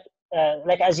 this is like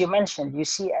as you mentioned, you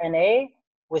see an A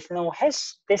with no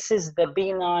His. This is the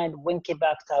benign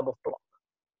Ranke-Bach type of block.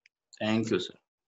 Thank you, sir.